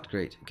is not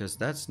great, because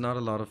that's not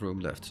a lot of room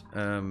left.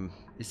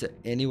 Is there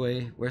any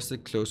way? Where's the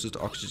closest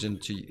oxygen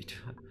to you?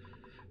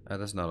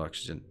 That's not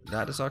oxygen.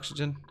 That is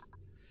oxygen?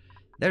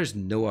 There is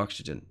no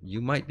oxygen.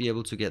 You might be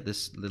able to get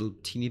this little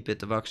teeny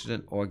bit of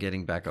oxygen or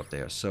getting back up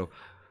there. So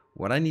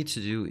what I need to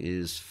do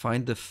is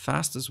find the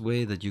fastest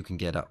way that you can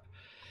get up.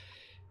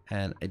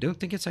 And I don't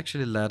think it's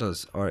actually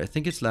ladders. Or I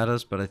think it's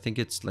ladders, but I think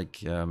it's like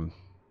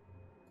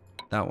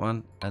that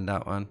one and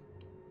that one.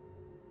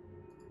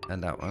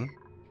 And that one.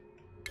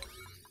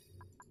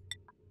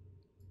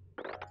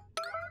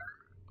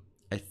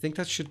 I think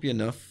that should be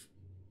enough.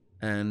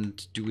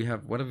 And do we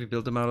have... What have we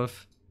built them out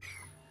of?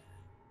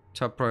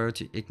 Top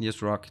priority,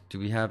 igneous rock. Do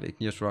we have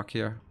igneous rock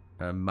here?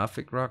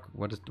 Mafic rock?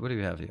 What do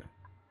we have here?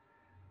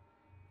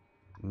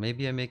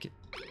 Maybe I make it...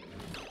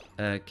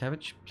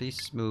 cabbage,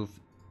 please move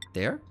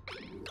there.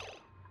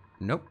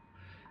 Nope.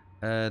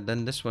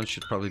 Then this one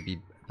should probably be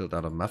built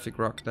out of mafic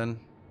rock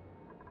then.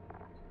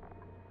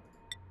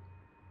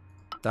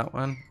 That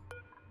one.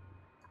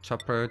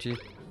 Top priority.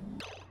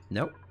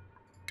 Nope.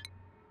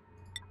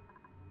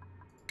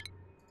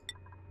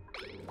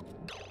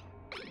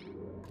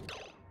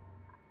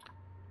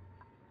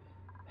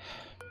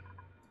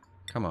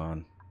 Come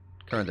on.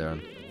 Current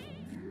Aaron.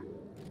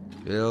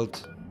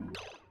 Build.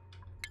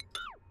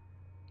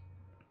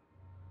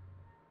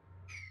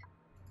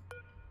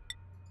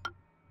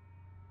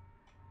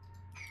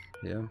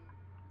 Yeah.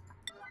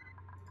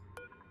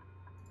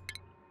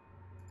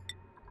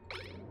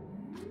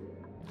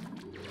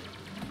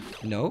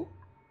 No?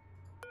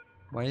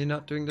 Why are you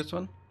not doing this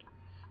one?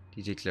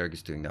 DJ Cleric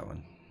is doing that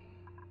one.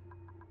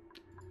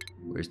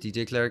 Where's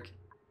DJ Cleric?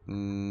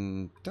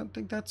 Don't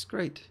think that's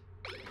great.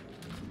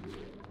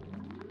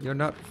 You're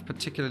not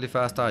particularly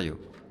fast, are you?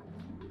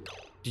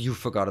 You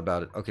forgot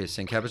about it. Okay,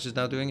 St. Cabbage is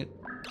now doing it.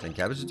 St.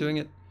 Cabbage is doing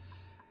it.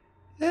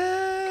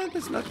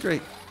 that's not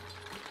great.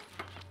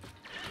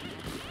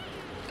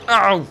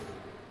 Oh!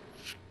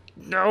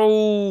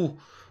 No!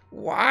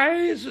 Why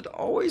is it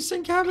always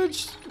in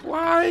cabbage?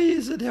 Why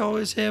is it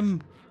always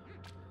him?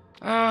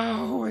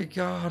 Oh my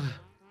god.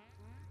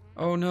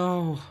 Oh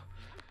no.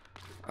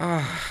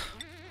 Ah.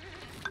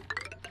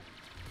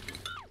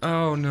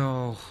 Oh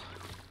no.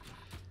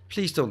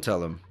 Please don't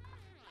tell him.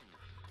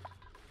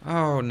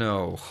 Oh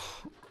no.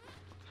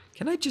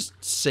 Can I just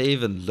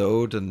save and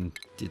load and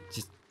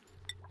just...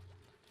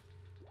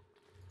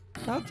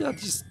 I'll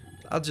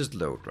just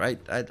load, right?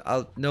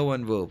 No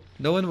one will.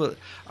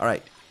 All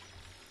right.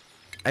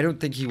 I don't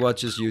think he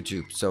watches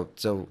YouTube,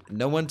 so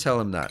no one tell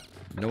him that.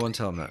 No one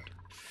tell him that.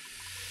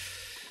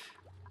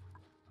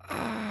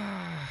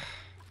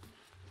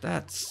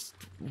 That's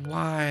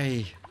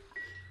why.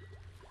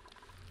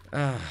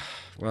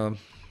 Well,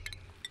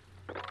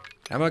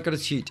 I'm not gonna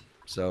cheat.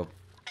 So,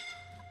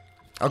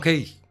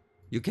 okay,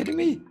 you kidding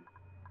me?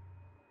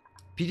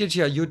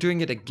 PDG, are you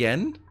doing it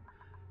again?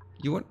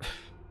 You want?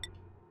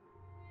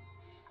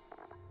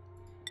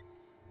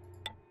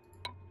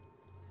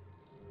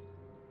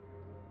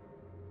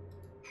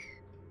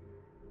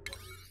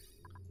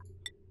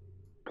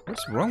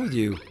 What's wrong with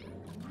you?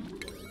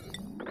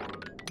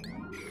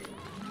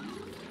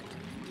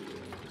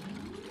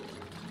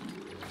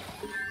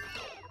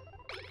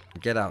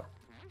 Get out.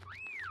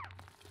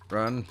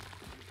 Run.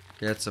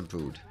 Get some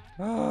food.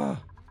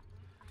 Ah.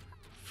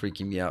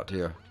 Freaking me out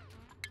here.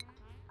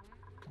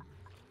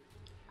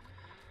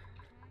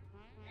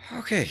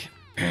 Okay.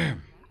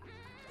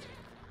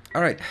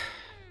 Alright.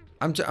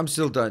 I'm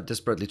still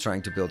desperately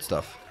trying to build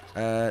stuff.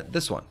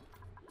 This one.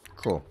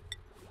 Cool.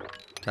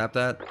 Tap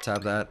that,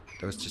 tap that.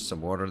 There was just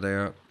some water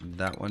there.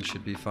 That one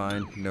should be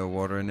fine. No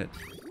water in it.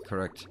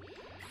 Correct.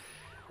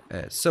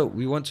 So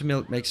we want to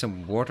make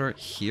some water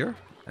here.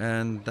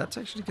 And that's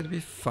actually going to be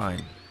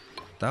fine.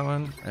 That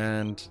one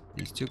and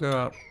these two go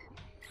out.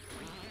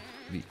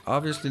 We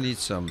obviously need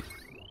some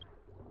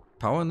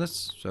power on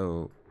this,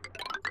 so...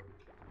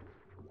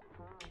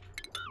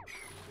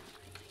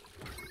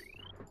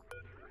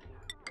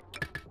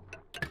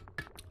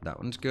 That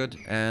one's good.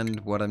 And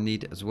what I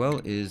need as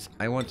well is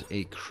I want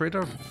a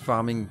critter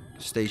farming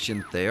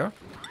station there.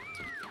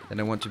 And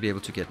I want to be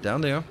able to get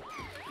down there.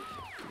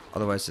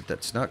 Otherwise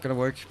that's not going to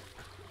work.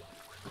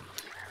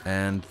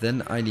 And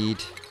then I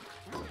need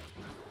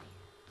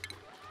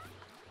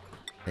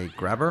a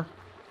grabber.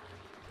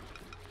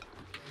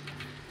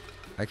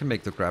 I can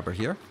make the grabber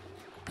here.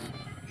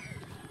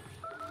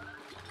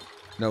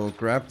 Now we'll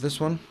grab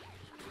this one.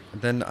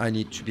 And then I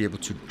need to be able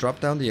to drop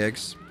down the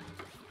eggs.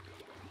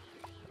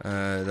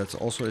 That's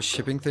also a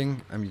shipping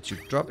thing. I need to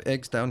drop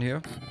eggs down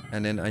here.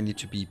 And then I need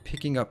to be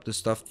picking up the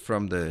stuff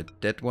from the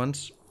dead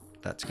ones.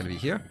 That's going to be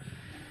here.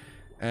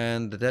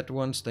 And the dead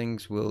ones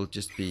things will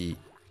just be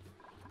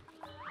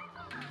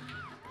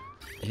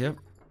here.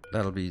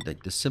 That'll be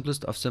like the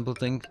simplest of simple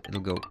things.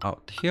 It'll go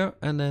out here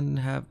and then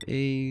have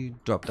a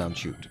drop down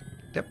chute.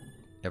 Yep,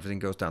 everything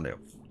goes down there.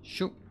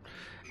 Shoot.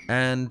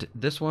 And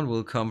this one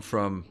will come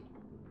from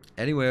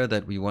anywhere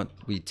that we want.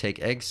 We take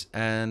eggs,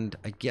 and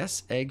I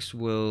guess eggs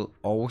will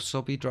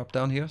also be dropped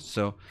down here.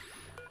 So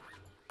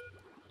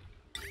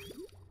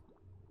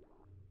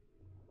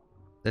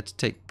let's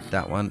take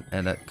that one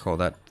and call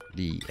that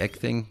the egg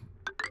thing,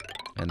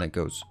 and that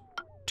goes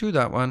to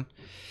that one.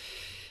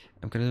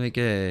 I'm going to make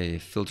a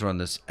filter on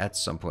this at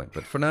some point.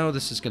 But for now,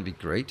 this is going to be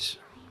great.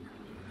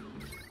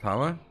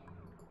 Power.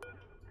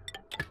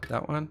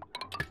 That one.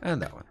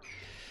 And that one.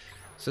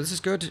 So this is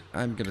good.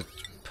 I'm going to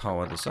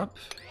power this up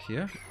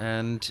here.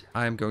 And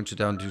I'm going to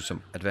down do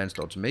some advanced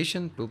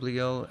automation.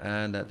 Bubligel.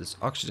 And that is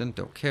oxygen.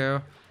 Don't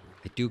care.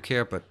 I do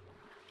care, but...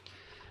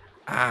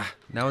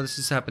 now this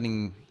is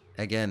happening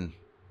again.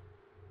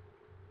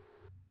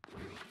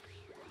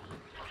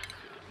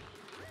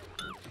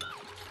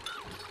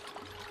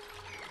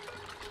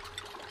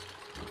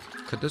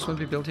 Could this one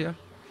be built here?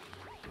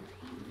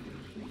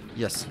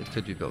 Yes, it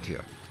could be built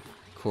here.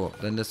 Cool.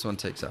 Then this one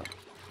takes out.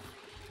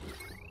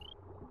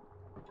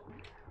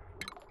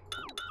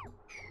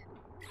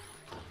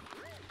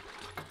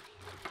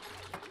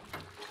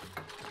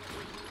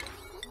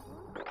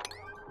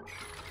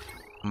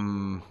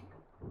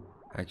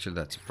 Actually,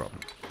 that's a problem.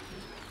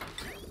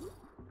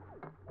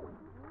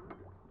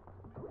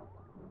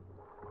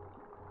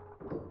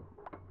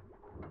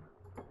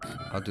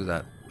 I'll do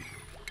that.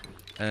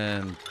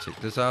 And take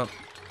this out.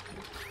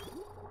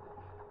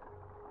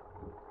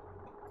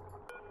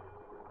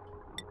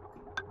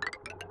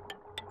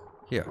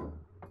 Here.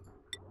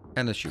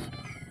 And a chute.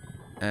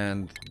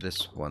 And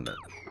this one then.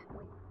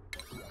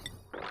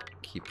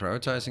 Keep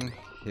prioritizing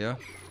here.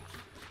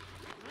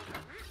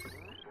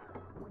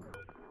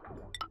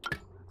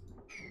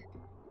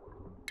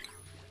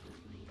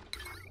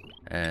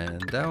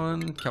 And that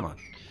one, come on.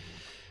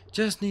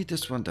 Just need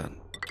this one done.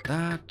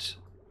 That,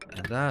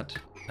 and that.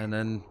 And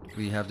then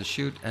we have the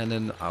chute. And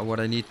then what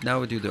I need now,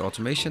 we do the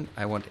automation.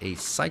 I want a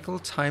cycle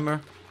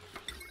timer.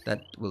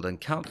 That will then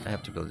count. I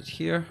have to build it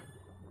here.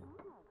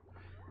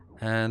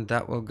 And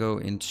that will go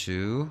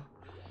into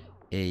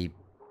a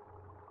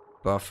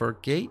buffer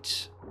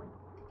gate.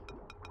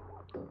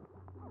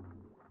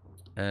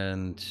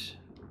 And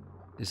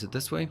is it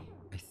this way?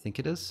 I think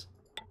it is.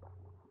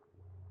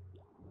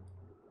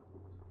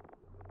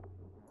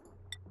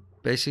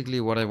 Basically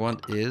what I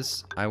want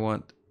is, I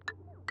want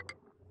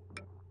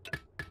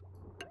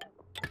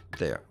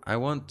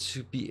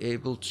to be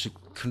able to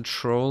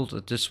control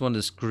that this one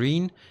is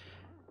green.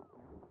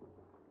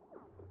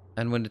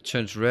 And when it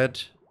turns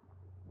red,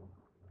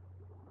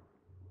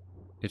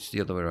 it's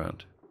the other way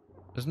around.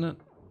 Isn't it?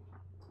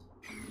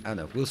 I don't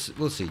know.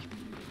 We'll see.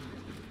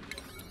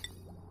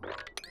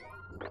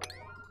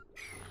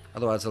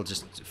 Otherwise, I'll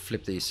just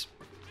flip these.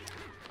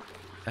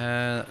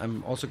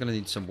 I'm also going to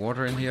need some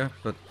water in here,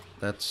 but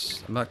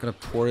I'm not going to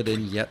pour it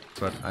in yet,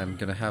 but I'm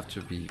going to have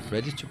to be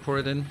ready to pour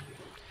it in.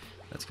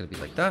 That's going to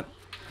be like that.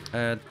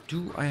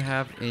 Do I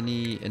have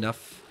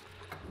enough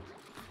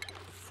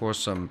for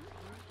some...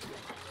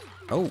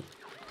 Oh,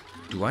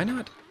 do I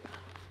not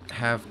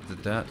have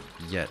that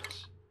yet?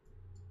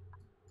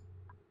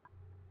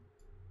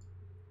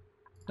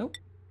 Nope.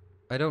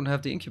 I don't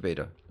have the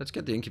incubator. Let's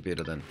get the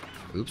incubator then.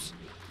 Oops.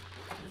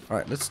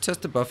 Alright, let's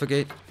test the buffer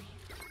gate.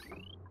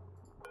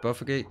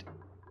 Buffer gate.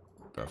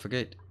 Buffer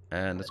gate.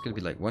 And that's going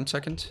to be like 1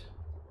 second.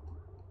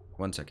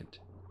 1 second.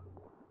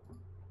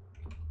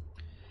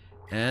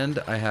 And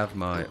I have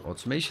my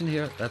automation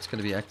here. That's going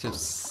to be active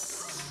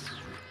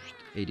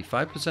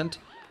 85%.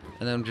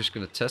 And then I'm just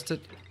going to test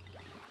it.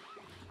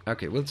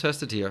 Okay, we'll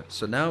test it here.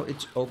 So now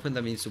it's open.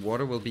 That means the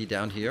water will be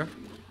down here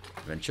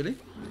eventually.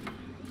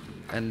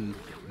 And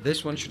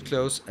this one should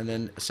close. And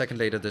then a second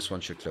later, this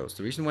one should close.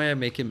 The reason why I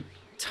make him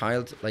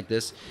tiled like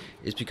this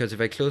is because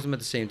if I close them at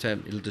the same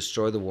time, it'll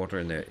destroy the water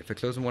in there. If I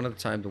close them one at a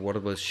time, the water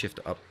will shift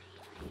up.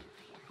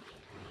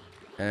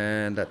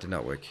 And that did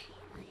not work.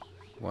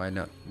 Why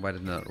not? Why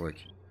did it not work?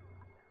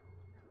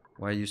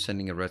 Why are you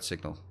sending a red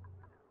signal?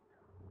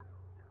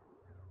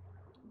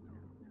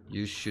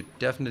 You should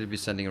definitely be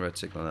sending a red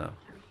signal now.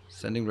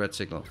 Sending red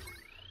signal.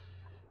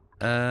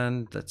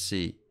 And let's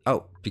see.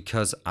 Oh,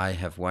 because I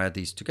have wired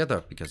these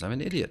together. Because I'm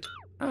an idiot.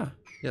 Ah,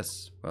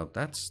 yes. Well,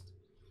 that's...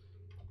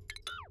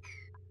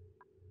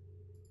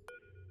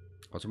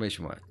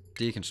 Automation wire.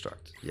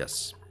 Deconstruct.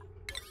 Yes.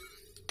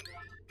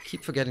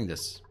 Keep forgetting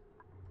this.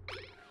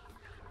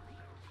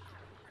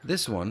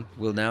 This one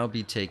will now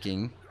be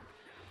taking...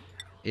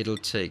 It'll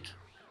take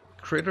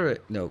critter...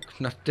 No,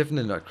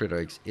 definitely not critter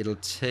eggs. It'll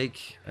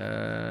take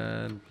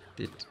the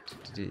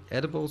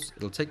edibles.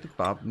 It'll take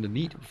the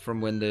meat from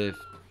when the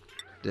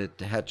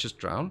hatches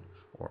drown,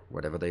 or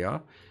whatever they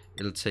are.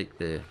 It'll take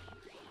the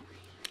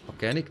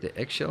organic, the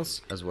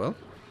eggshells as well.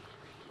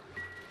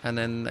 And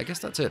then I guess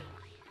that's it.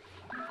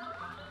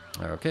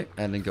 Okay,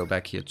 and then go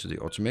back here to the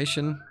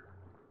automation.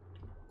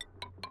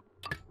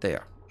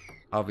 There.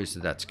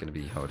 Obviously that's going to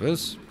be how it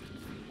is.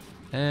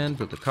 And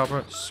build the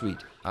cover.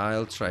 Sweet.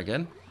 I'll try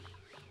again.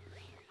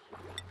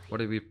 What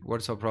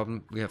is our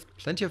problem? We have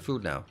plenty of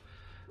food now.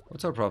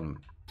 What's our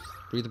problem?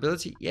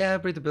 Breathability? Yeah,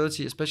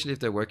 breathability, especially if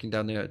they're working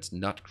down there, it's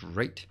not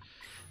great.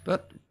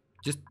 But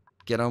just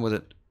get on with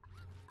it.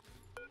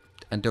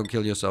 And don't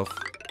kill yourself.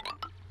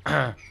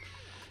 Did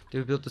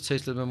we build the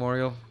Tasteless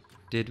Memorial?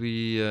 Did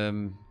we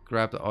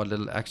grab our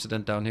little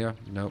accident down here?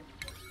 No.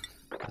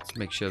 Let's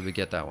make sure we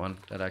get that one.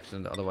 That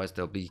accident, otherwise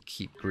they'll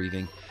keep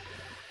grieving.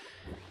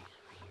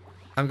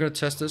 I'm gonna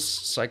test this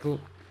cycle.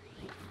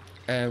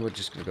 And we're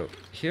just gonna go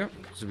here.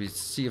 So we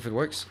see if it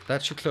works.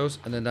 That should close,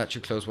 and then that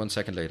should close 1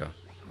 second later.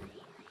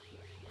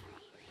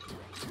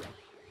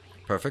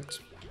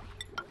 Perfect.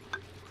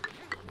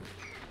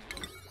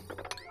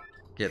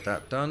 Get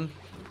that done.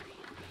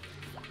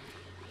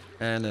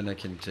 And then I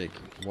can take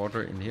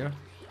water in here.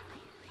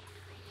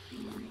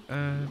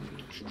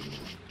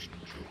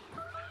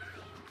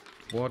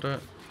 Water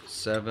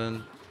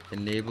 7.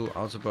 Enable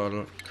auto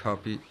bottle.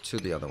 Copy to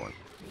the other one.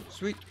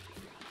 Sweet.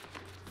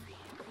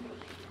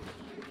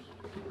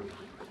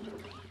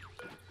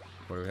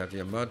 What do we have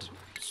here? Mud.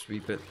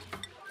 Sweep it.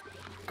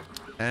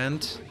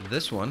 And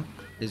this one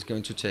is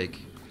going to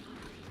take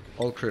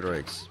all critter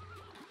eggs.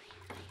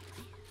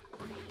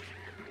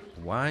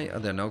 Why are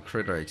there no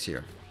critter eggs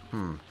here?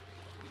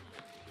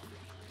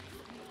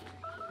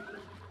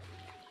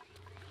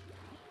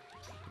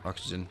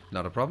 Oxygen,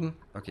 not a problem.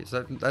 Okay,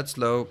 so that's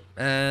low,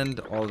 and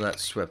all that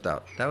swept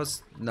out. That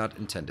was not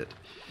intended.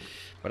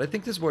 But I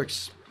think this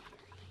works.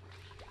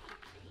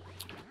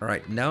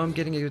 Alright, now I'm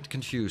getting a bit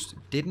confused.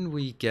 Didn't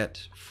we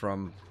get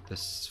from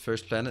this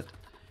first planet...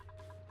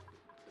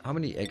 How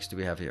many eggs do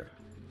we have here?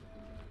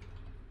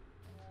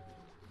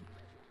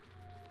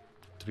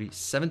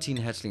 17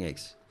 hatchling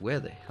eggs. Where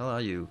the hell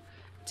are you?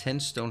 10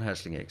 stone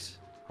hatchling eggs.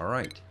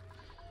 Alright.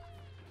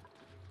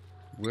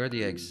 Where are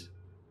the eggs?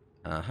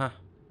 Uh-huh.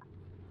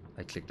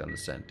 I clicked on the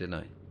sand, didn't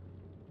I?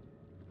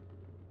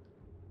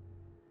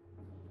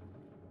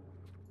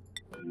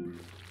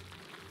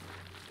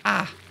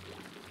 Ah!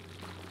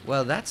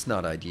 Well, that's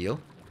not ideal.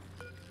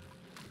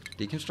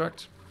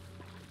 Deconstruct.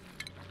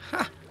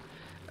 Ha!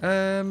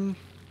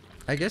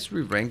 I guess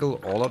we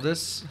wrangle all of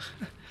this.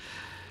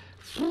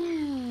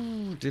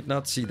 Did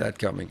not see that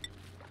coming.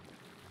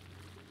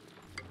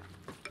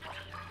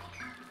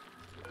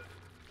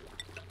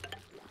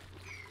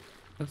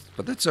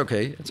 But that's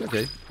okay. It's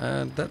okay.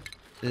 And that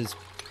is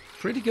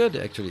pretty good,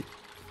 actually.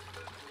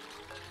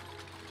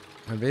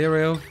 Conveyor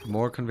rail,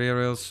 more conveyor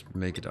rails.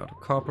 Make it out of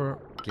copper.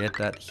 Get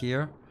that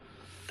here.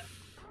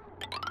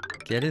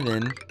 Get it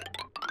in.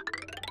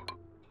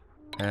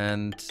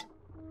 And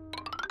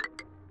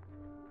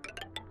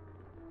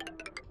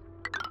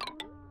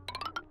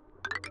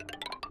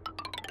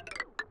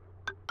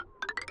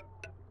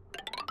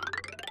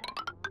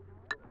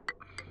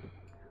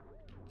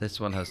this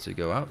one has to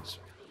go out.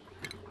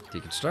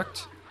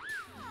 Deconstruct.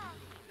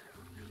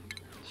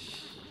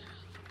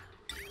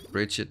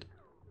 Bridge it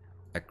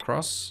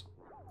across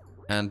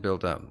and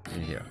build down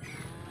in here.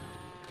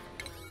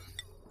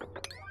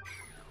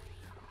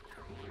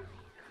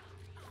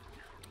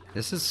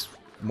 This is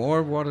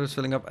more water is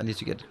filling up. I need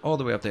to get it all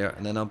the way up there,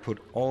 and then I'll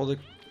put all the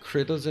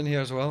critters in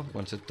here as well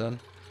once it's done.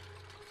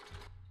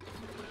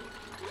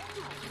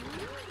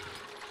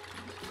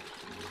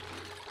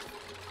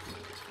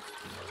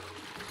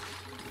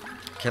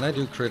 Can I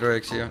do critter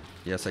eggs here?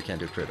 Yes, I can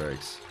do critter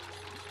eggs.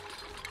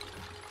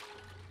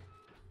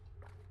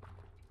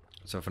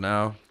 So for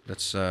now,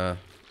 let's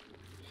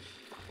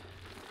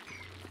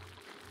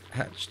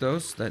hatch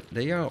those. That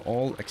they are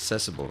all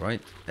accessible,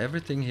 right?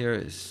 Everything here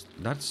is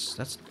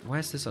that's why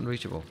is this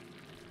unreachable?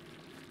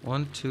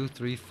 1, 2,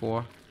 3,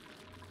 4.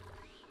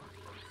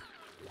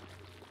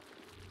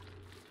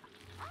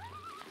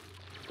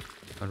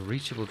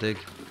 Unreachable dig.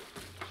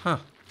 Huh.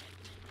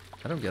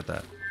 I don't get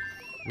that.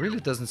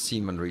 Really doesn't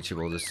seem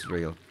unreachable, this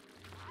rail.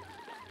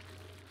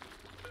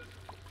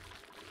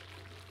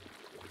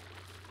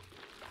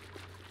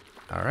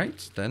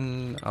 Alright,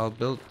 then I'll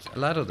build a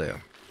ladder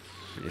there.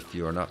 If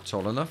you are not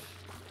tall enough.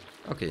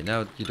 Okay,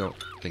 now you don't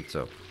think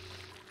so.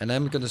 And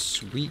I'm gonna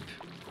sweep,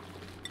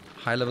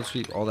 high level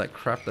sweep all that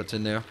crap that's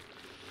in there.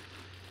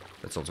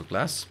 That's also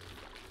glass.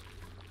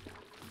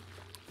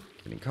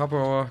 Getting copper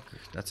ore.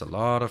 That's a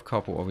lot of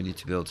copper ore we need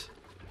to build.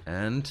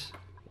 And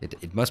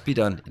it must be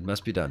done. It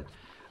must be done.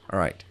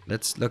 Alright,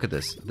 let's look at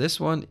this. This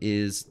one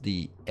is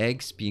the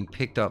eggs being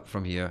picked up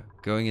from here,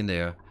 going in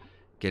there,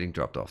 getting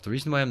dropped off. The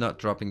reason why I'm not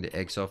dropping the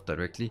eggs off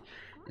directly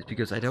is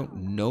because I don't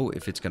know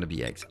if it's going to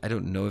be eggs. I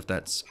don't know if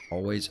that's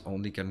always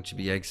only going to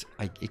be eggs.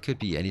 It could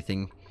be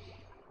anything.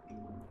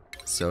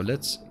 So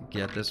let's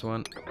get this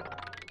one.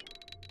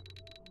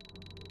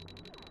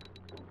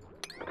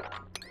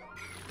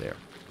 There.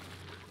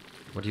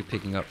 What are you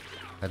picking up?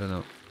 I don't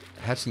know.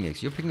 Hatchling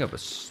eggs. You're picking up a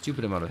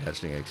stupid amount of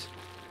hatchling eggs.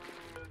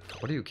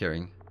 What are you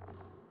carrying?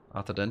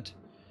 Arthur Dent.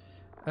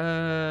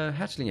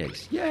 Hatchling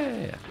eggs.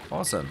 Yeah!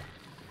 Awesome.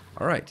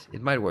 Alright.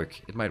 It might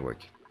work. It might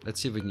work. Let's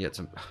see if we can get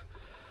some...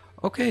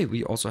 Okay,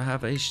 we also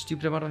have a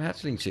stupid amount of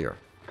hatchlings here.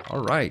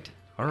 Alright.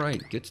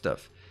 Alright. Good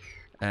stuff.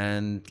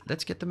 And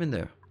let's get them in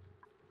there.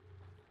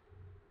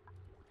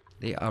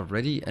 They are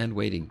ready and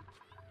waiting.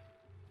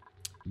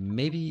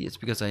 Maybe it's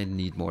because I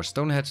need more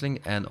stone hatchling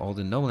and all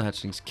the normal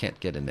hatchlings can't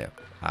get in there.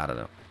 I don't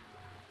know.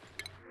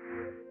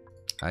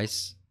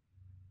 Ice.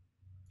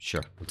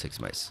 Sure, we'll take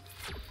some ice.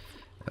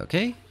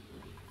 Okay.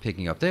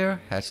 Picking up there.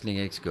 Hatchling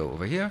eggs go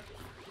over here.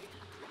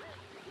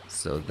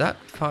 So that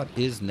part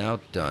is now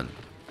done.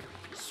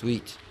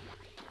 Sweet.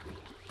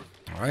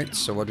 Alright,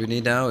 so what we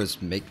need now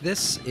is make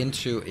this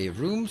into a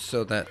room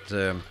so that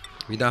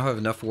we now have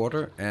enough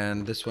water.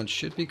 And this one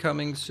should be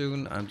coming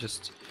soon. I'm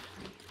just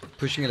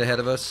pushing it ahead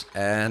of us.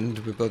 And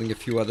we're building a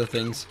few other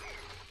things.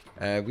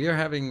 We are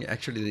having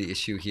actually the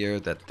issue here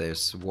that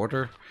there's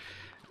water.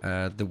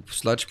 The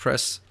sludge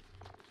press.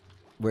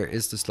 Where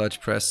is the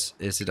sludge press?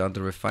 Is it under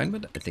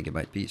refinement? I think it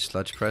might be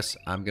sludge press.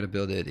 I'm gonna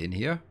build it in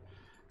here.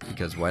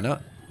 Because why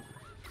not?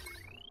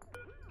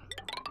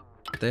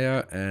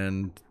 There,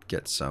 and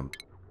get some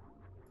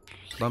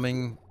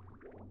plumbing.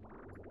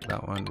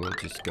 That one will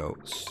just go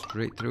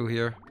straight through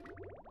here.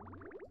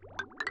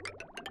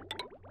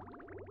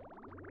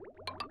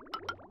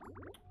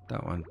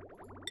 That one.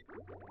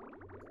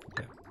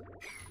 Yeah.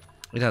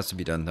 It has to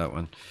be done, that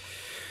one.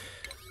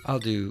 I'll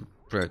do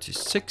priority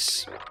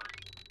 6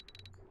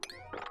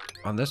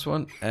 on this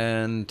one,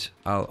 and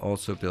I'll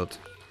also build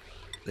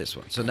this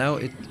one. So now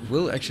it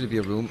will actually be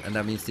a room, and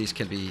that means these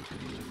can be...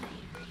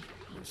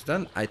 It's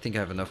done. I think I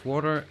have enough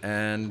water,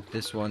 and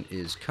this one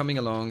is coming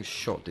along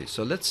shortly.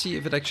 So let's see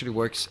if it actually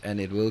works, and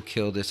it will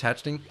kill this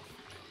hatchling.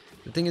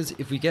 The thing is,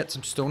 if we get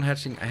some stone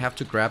hatchling, I have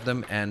to grab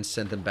them and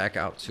send them back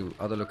out to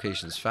other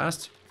locations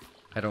fast.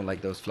 I don't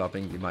like those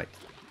flopping. We might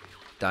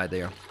die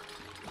there.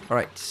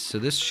 Alright, so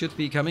this should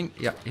be coming.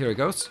 Yeah, here it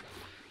goes.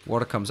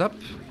 Water comes up.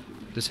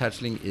 This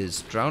hatchling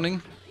is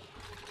drowning.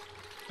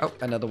 Oh,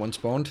 another one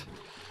spawned.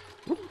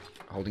 Whoop,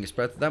 holding its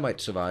breath. That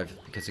might survive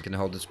because it can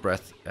hold its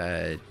breath.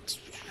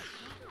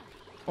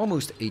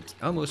 Almost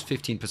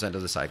 15%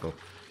 of the cycle,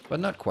 but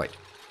not quite.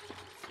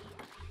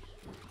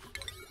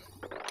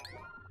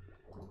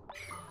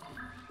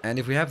 And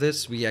if we have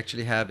this, we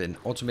actually have an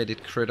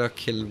automated critter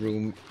kill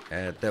room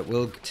that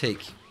will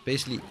take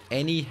basically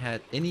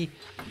anything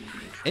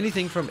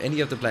from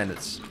any of the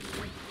planets.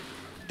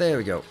 There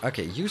we go.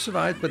 Okay, you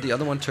survived, but the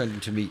other one turned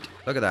into meat.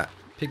 Look at that.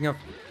 Picking up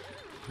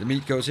the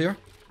meat goes here.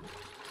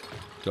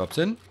 Drops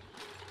in.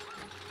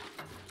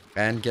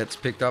 And gets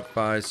picked up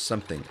by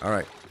something.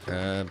 Alright.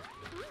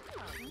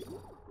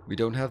 We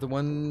don't have the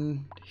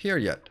one here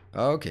yet.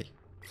 Okay.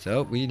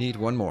 So we need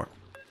one more.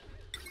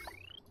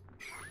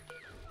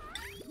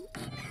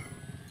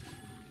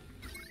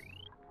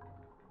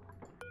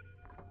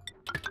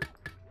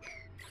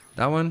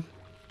 That one.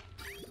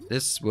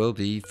 This will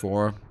be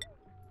for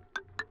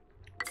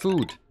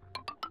food.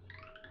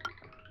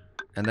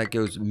 And that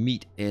goes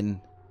meat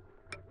in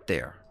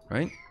there,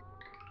 right?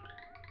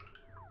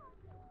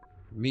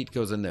 Meat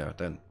goes in there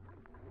then.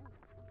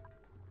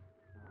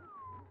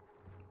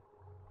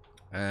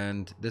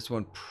 And this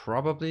one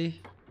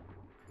probably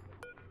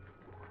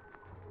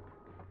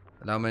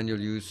allow manual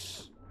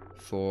use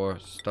for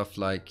stuff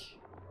like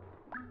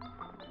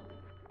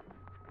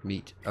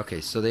meat.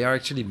 Okay, so they are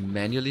actually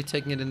manually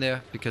taking it in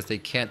there because they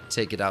can't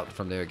take it out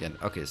from there again.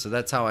 Okay, so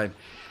that's how I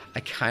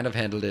kind of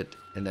handled it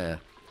in a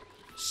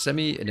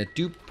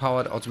dupe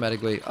powered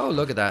automatic way. Oh,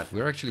 look at that.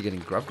 We're actually getting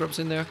grubs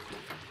in there.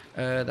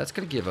 That's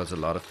gonna give us a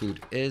lot of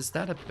food. Is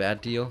that a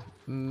bad deal?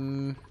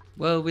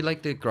 Well, we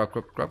like the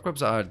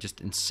grubs are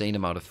just insane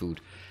amount of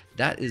food.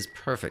 That is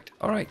perfect.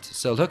 All right,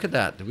 so look at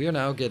that. We are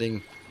now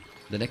getting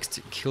the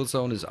next kill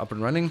zone is up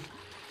and running.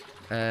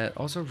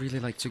 Also really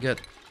like to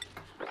get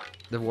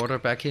the water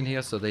back in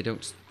here so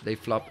they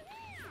flop.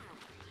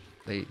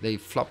 They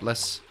flop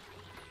less.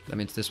 That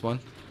means this one.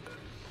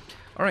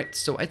 All right,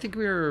 so I think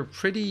we're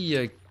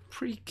pretty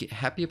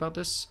happy about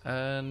this.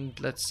 And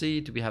let's see,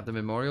 do we have the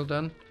memorial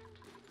done?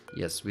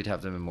 Yes, we'd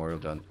have the memorial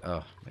done.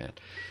 Oh man.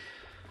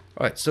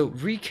 All right, so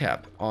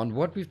recap on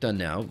what we've done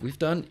now. We've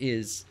done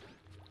is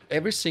we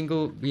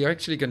are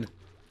actually going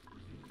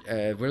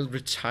to we'll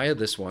retire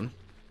this one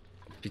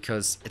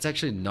because it's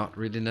actually not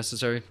really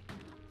necessary.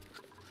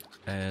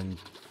 And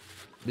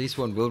this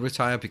one will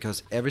retire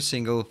because every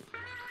single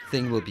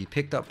thing will be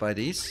picked up by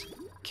these,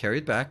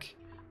 carried back.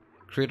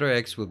 Critter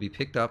eggs will be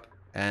picked up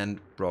and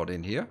brought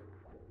in here,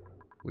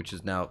 which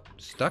is now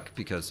stuck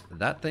because of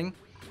that thing.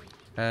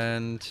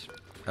 And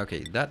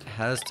okay, that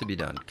has to be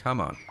done. Come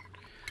on.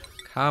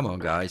 Come on,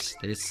 guys.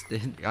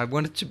 I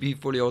want it to be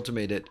fully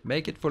automated.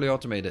 Make it fully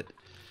automated.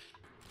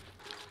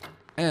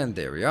 And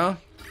there we are.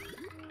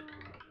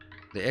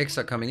 The eggs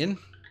are coming in.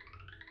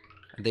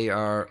 They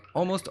are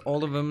almost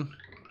all of them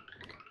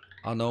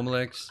are normal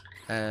eggs.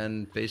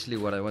 And basically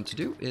what I want to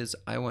do is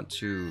I want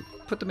to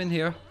put them in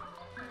here.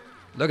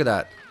 Look at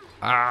that.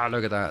 Ah,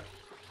 look at that.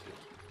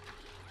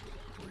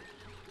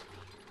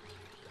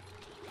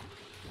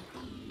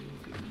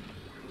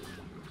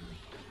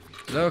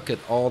 Look at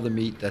all the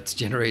meat that's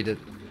generated.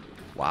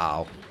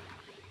 Wow.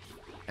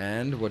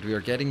 And what we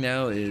are getting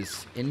now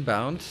is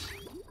inbound.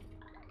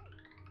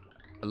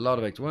 A lot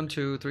of eggs. 1,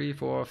 2, 3,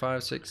 4,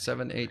 5, 6,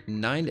 7, 8,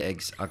 9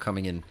 eggs are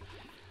coming in.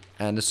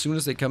 And as soon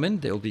as they come in,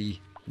 they'll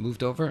be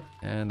moved over.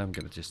 And I'm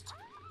going to just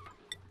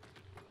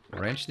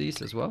ranch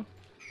these as well.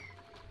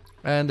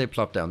 And they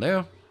plop down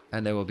there.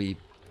 And they will be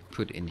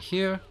put in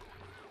here.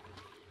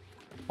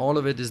 All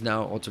of it is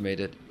now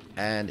automated.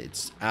 And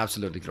it's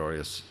absolutely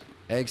glorious.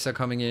 Eggs are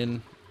coming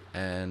in.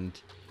 And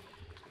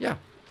yeah.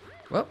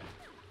 Well,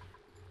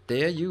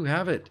 there you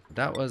have it.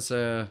 That was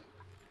a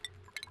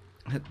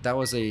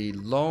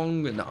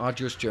long and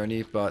arduous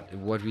journey, but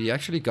what we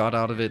actually got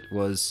out of it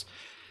was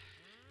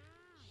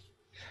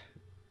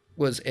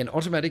an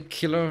automatic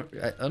killer,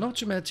 an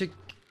automatic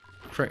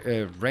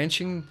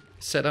ranching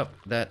setup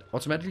that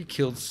automatically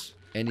kills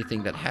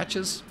anything that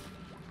hatches,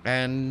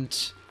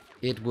 and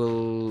it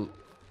will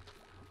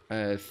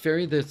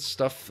ferry the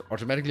stuff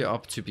automatically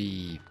up to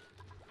be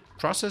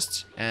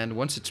processed, and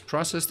once it's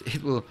processed,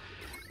 it will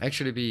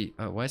actually be...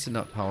 why is it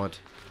not powered?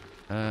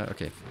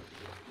 Okay.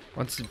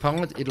 Once it's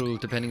powered, it'll,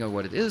 depending on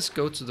what it is,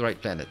 go to the right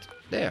planet.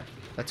 There.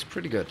 That's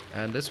pretty good.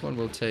 And this one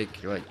will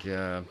take, like,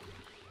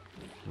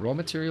 raw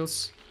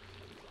materials,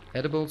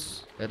 edible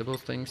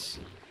things,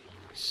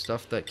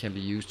 stuff that can be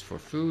used for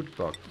food,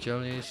 bark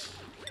jellies,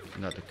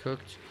 not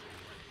cooked,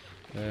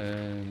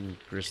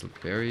 grizzled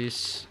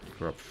berries,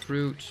 grub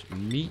fruit,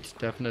 meat,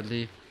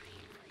 definitely,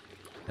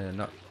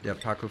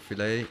 Paco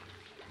filet,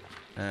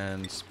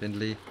 and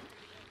spindly.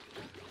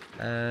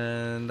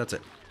 And that's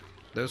it.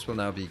 Those will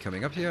now be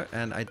coming up here,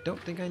 and I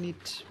don't think I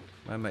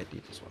might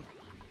need this one.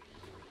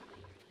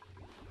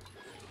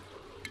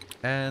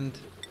 And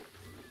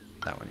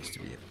that one needs to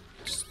be it.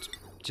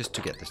 Just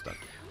to get this done.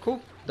 Cool.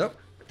 No,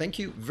 thank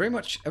you very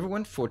much,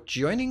 everyone, for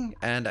joining,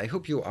 and I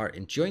hope you are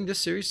enjoying this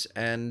series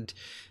and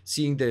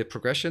seeing the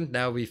progression.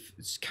 Now we've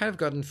kind of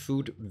gotten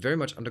food very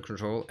much under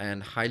control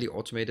and highly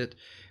automated.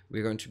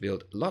 We're going to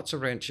build lots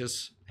of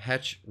ranches,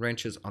 hatch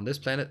ranches on this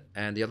planet,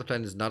 and the other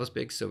planet is not as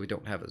big, so we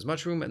don't have as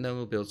much room, and then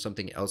we'll build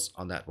something else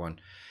on that one.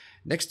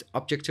 Next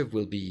objective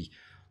will be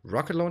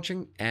rocket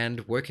launching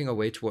and working our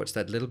way towards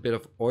that little bit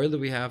of oil that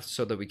we have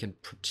so that we can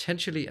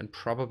potentially and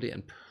probably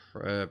and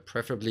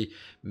preferably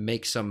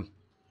make some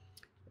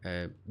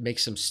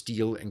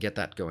steel and get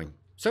that going.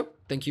 So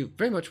thank you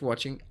very much for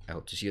watching. I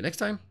hope to see you next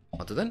time.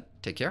 Until then,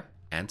 take care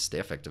and stay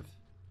effective.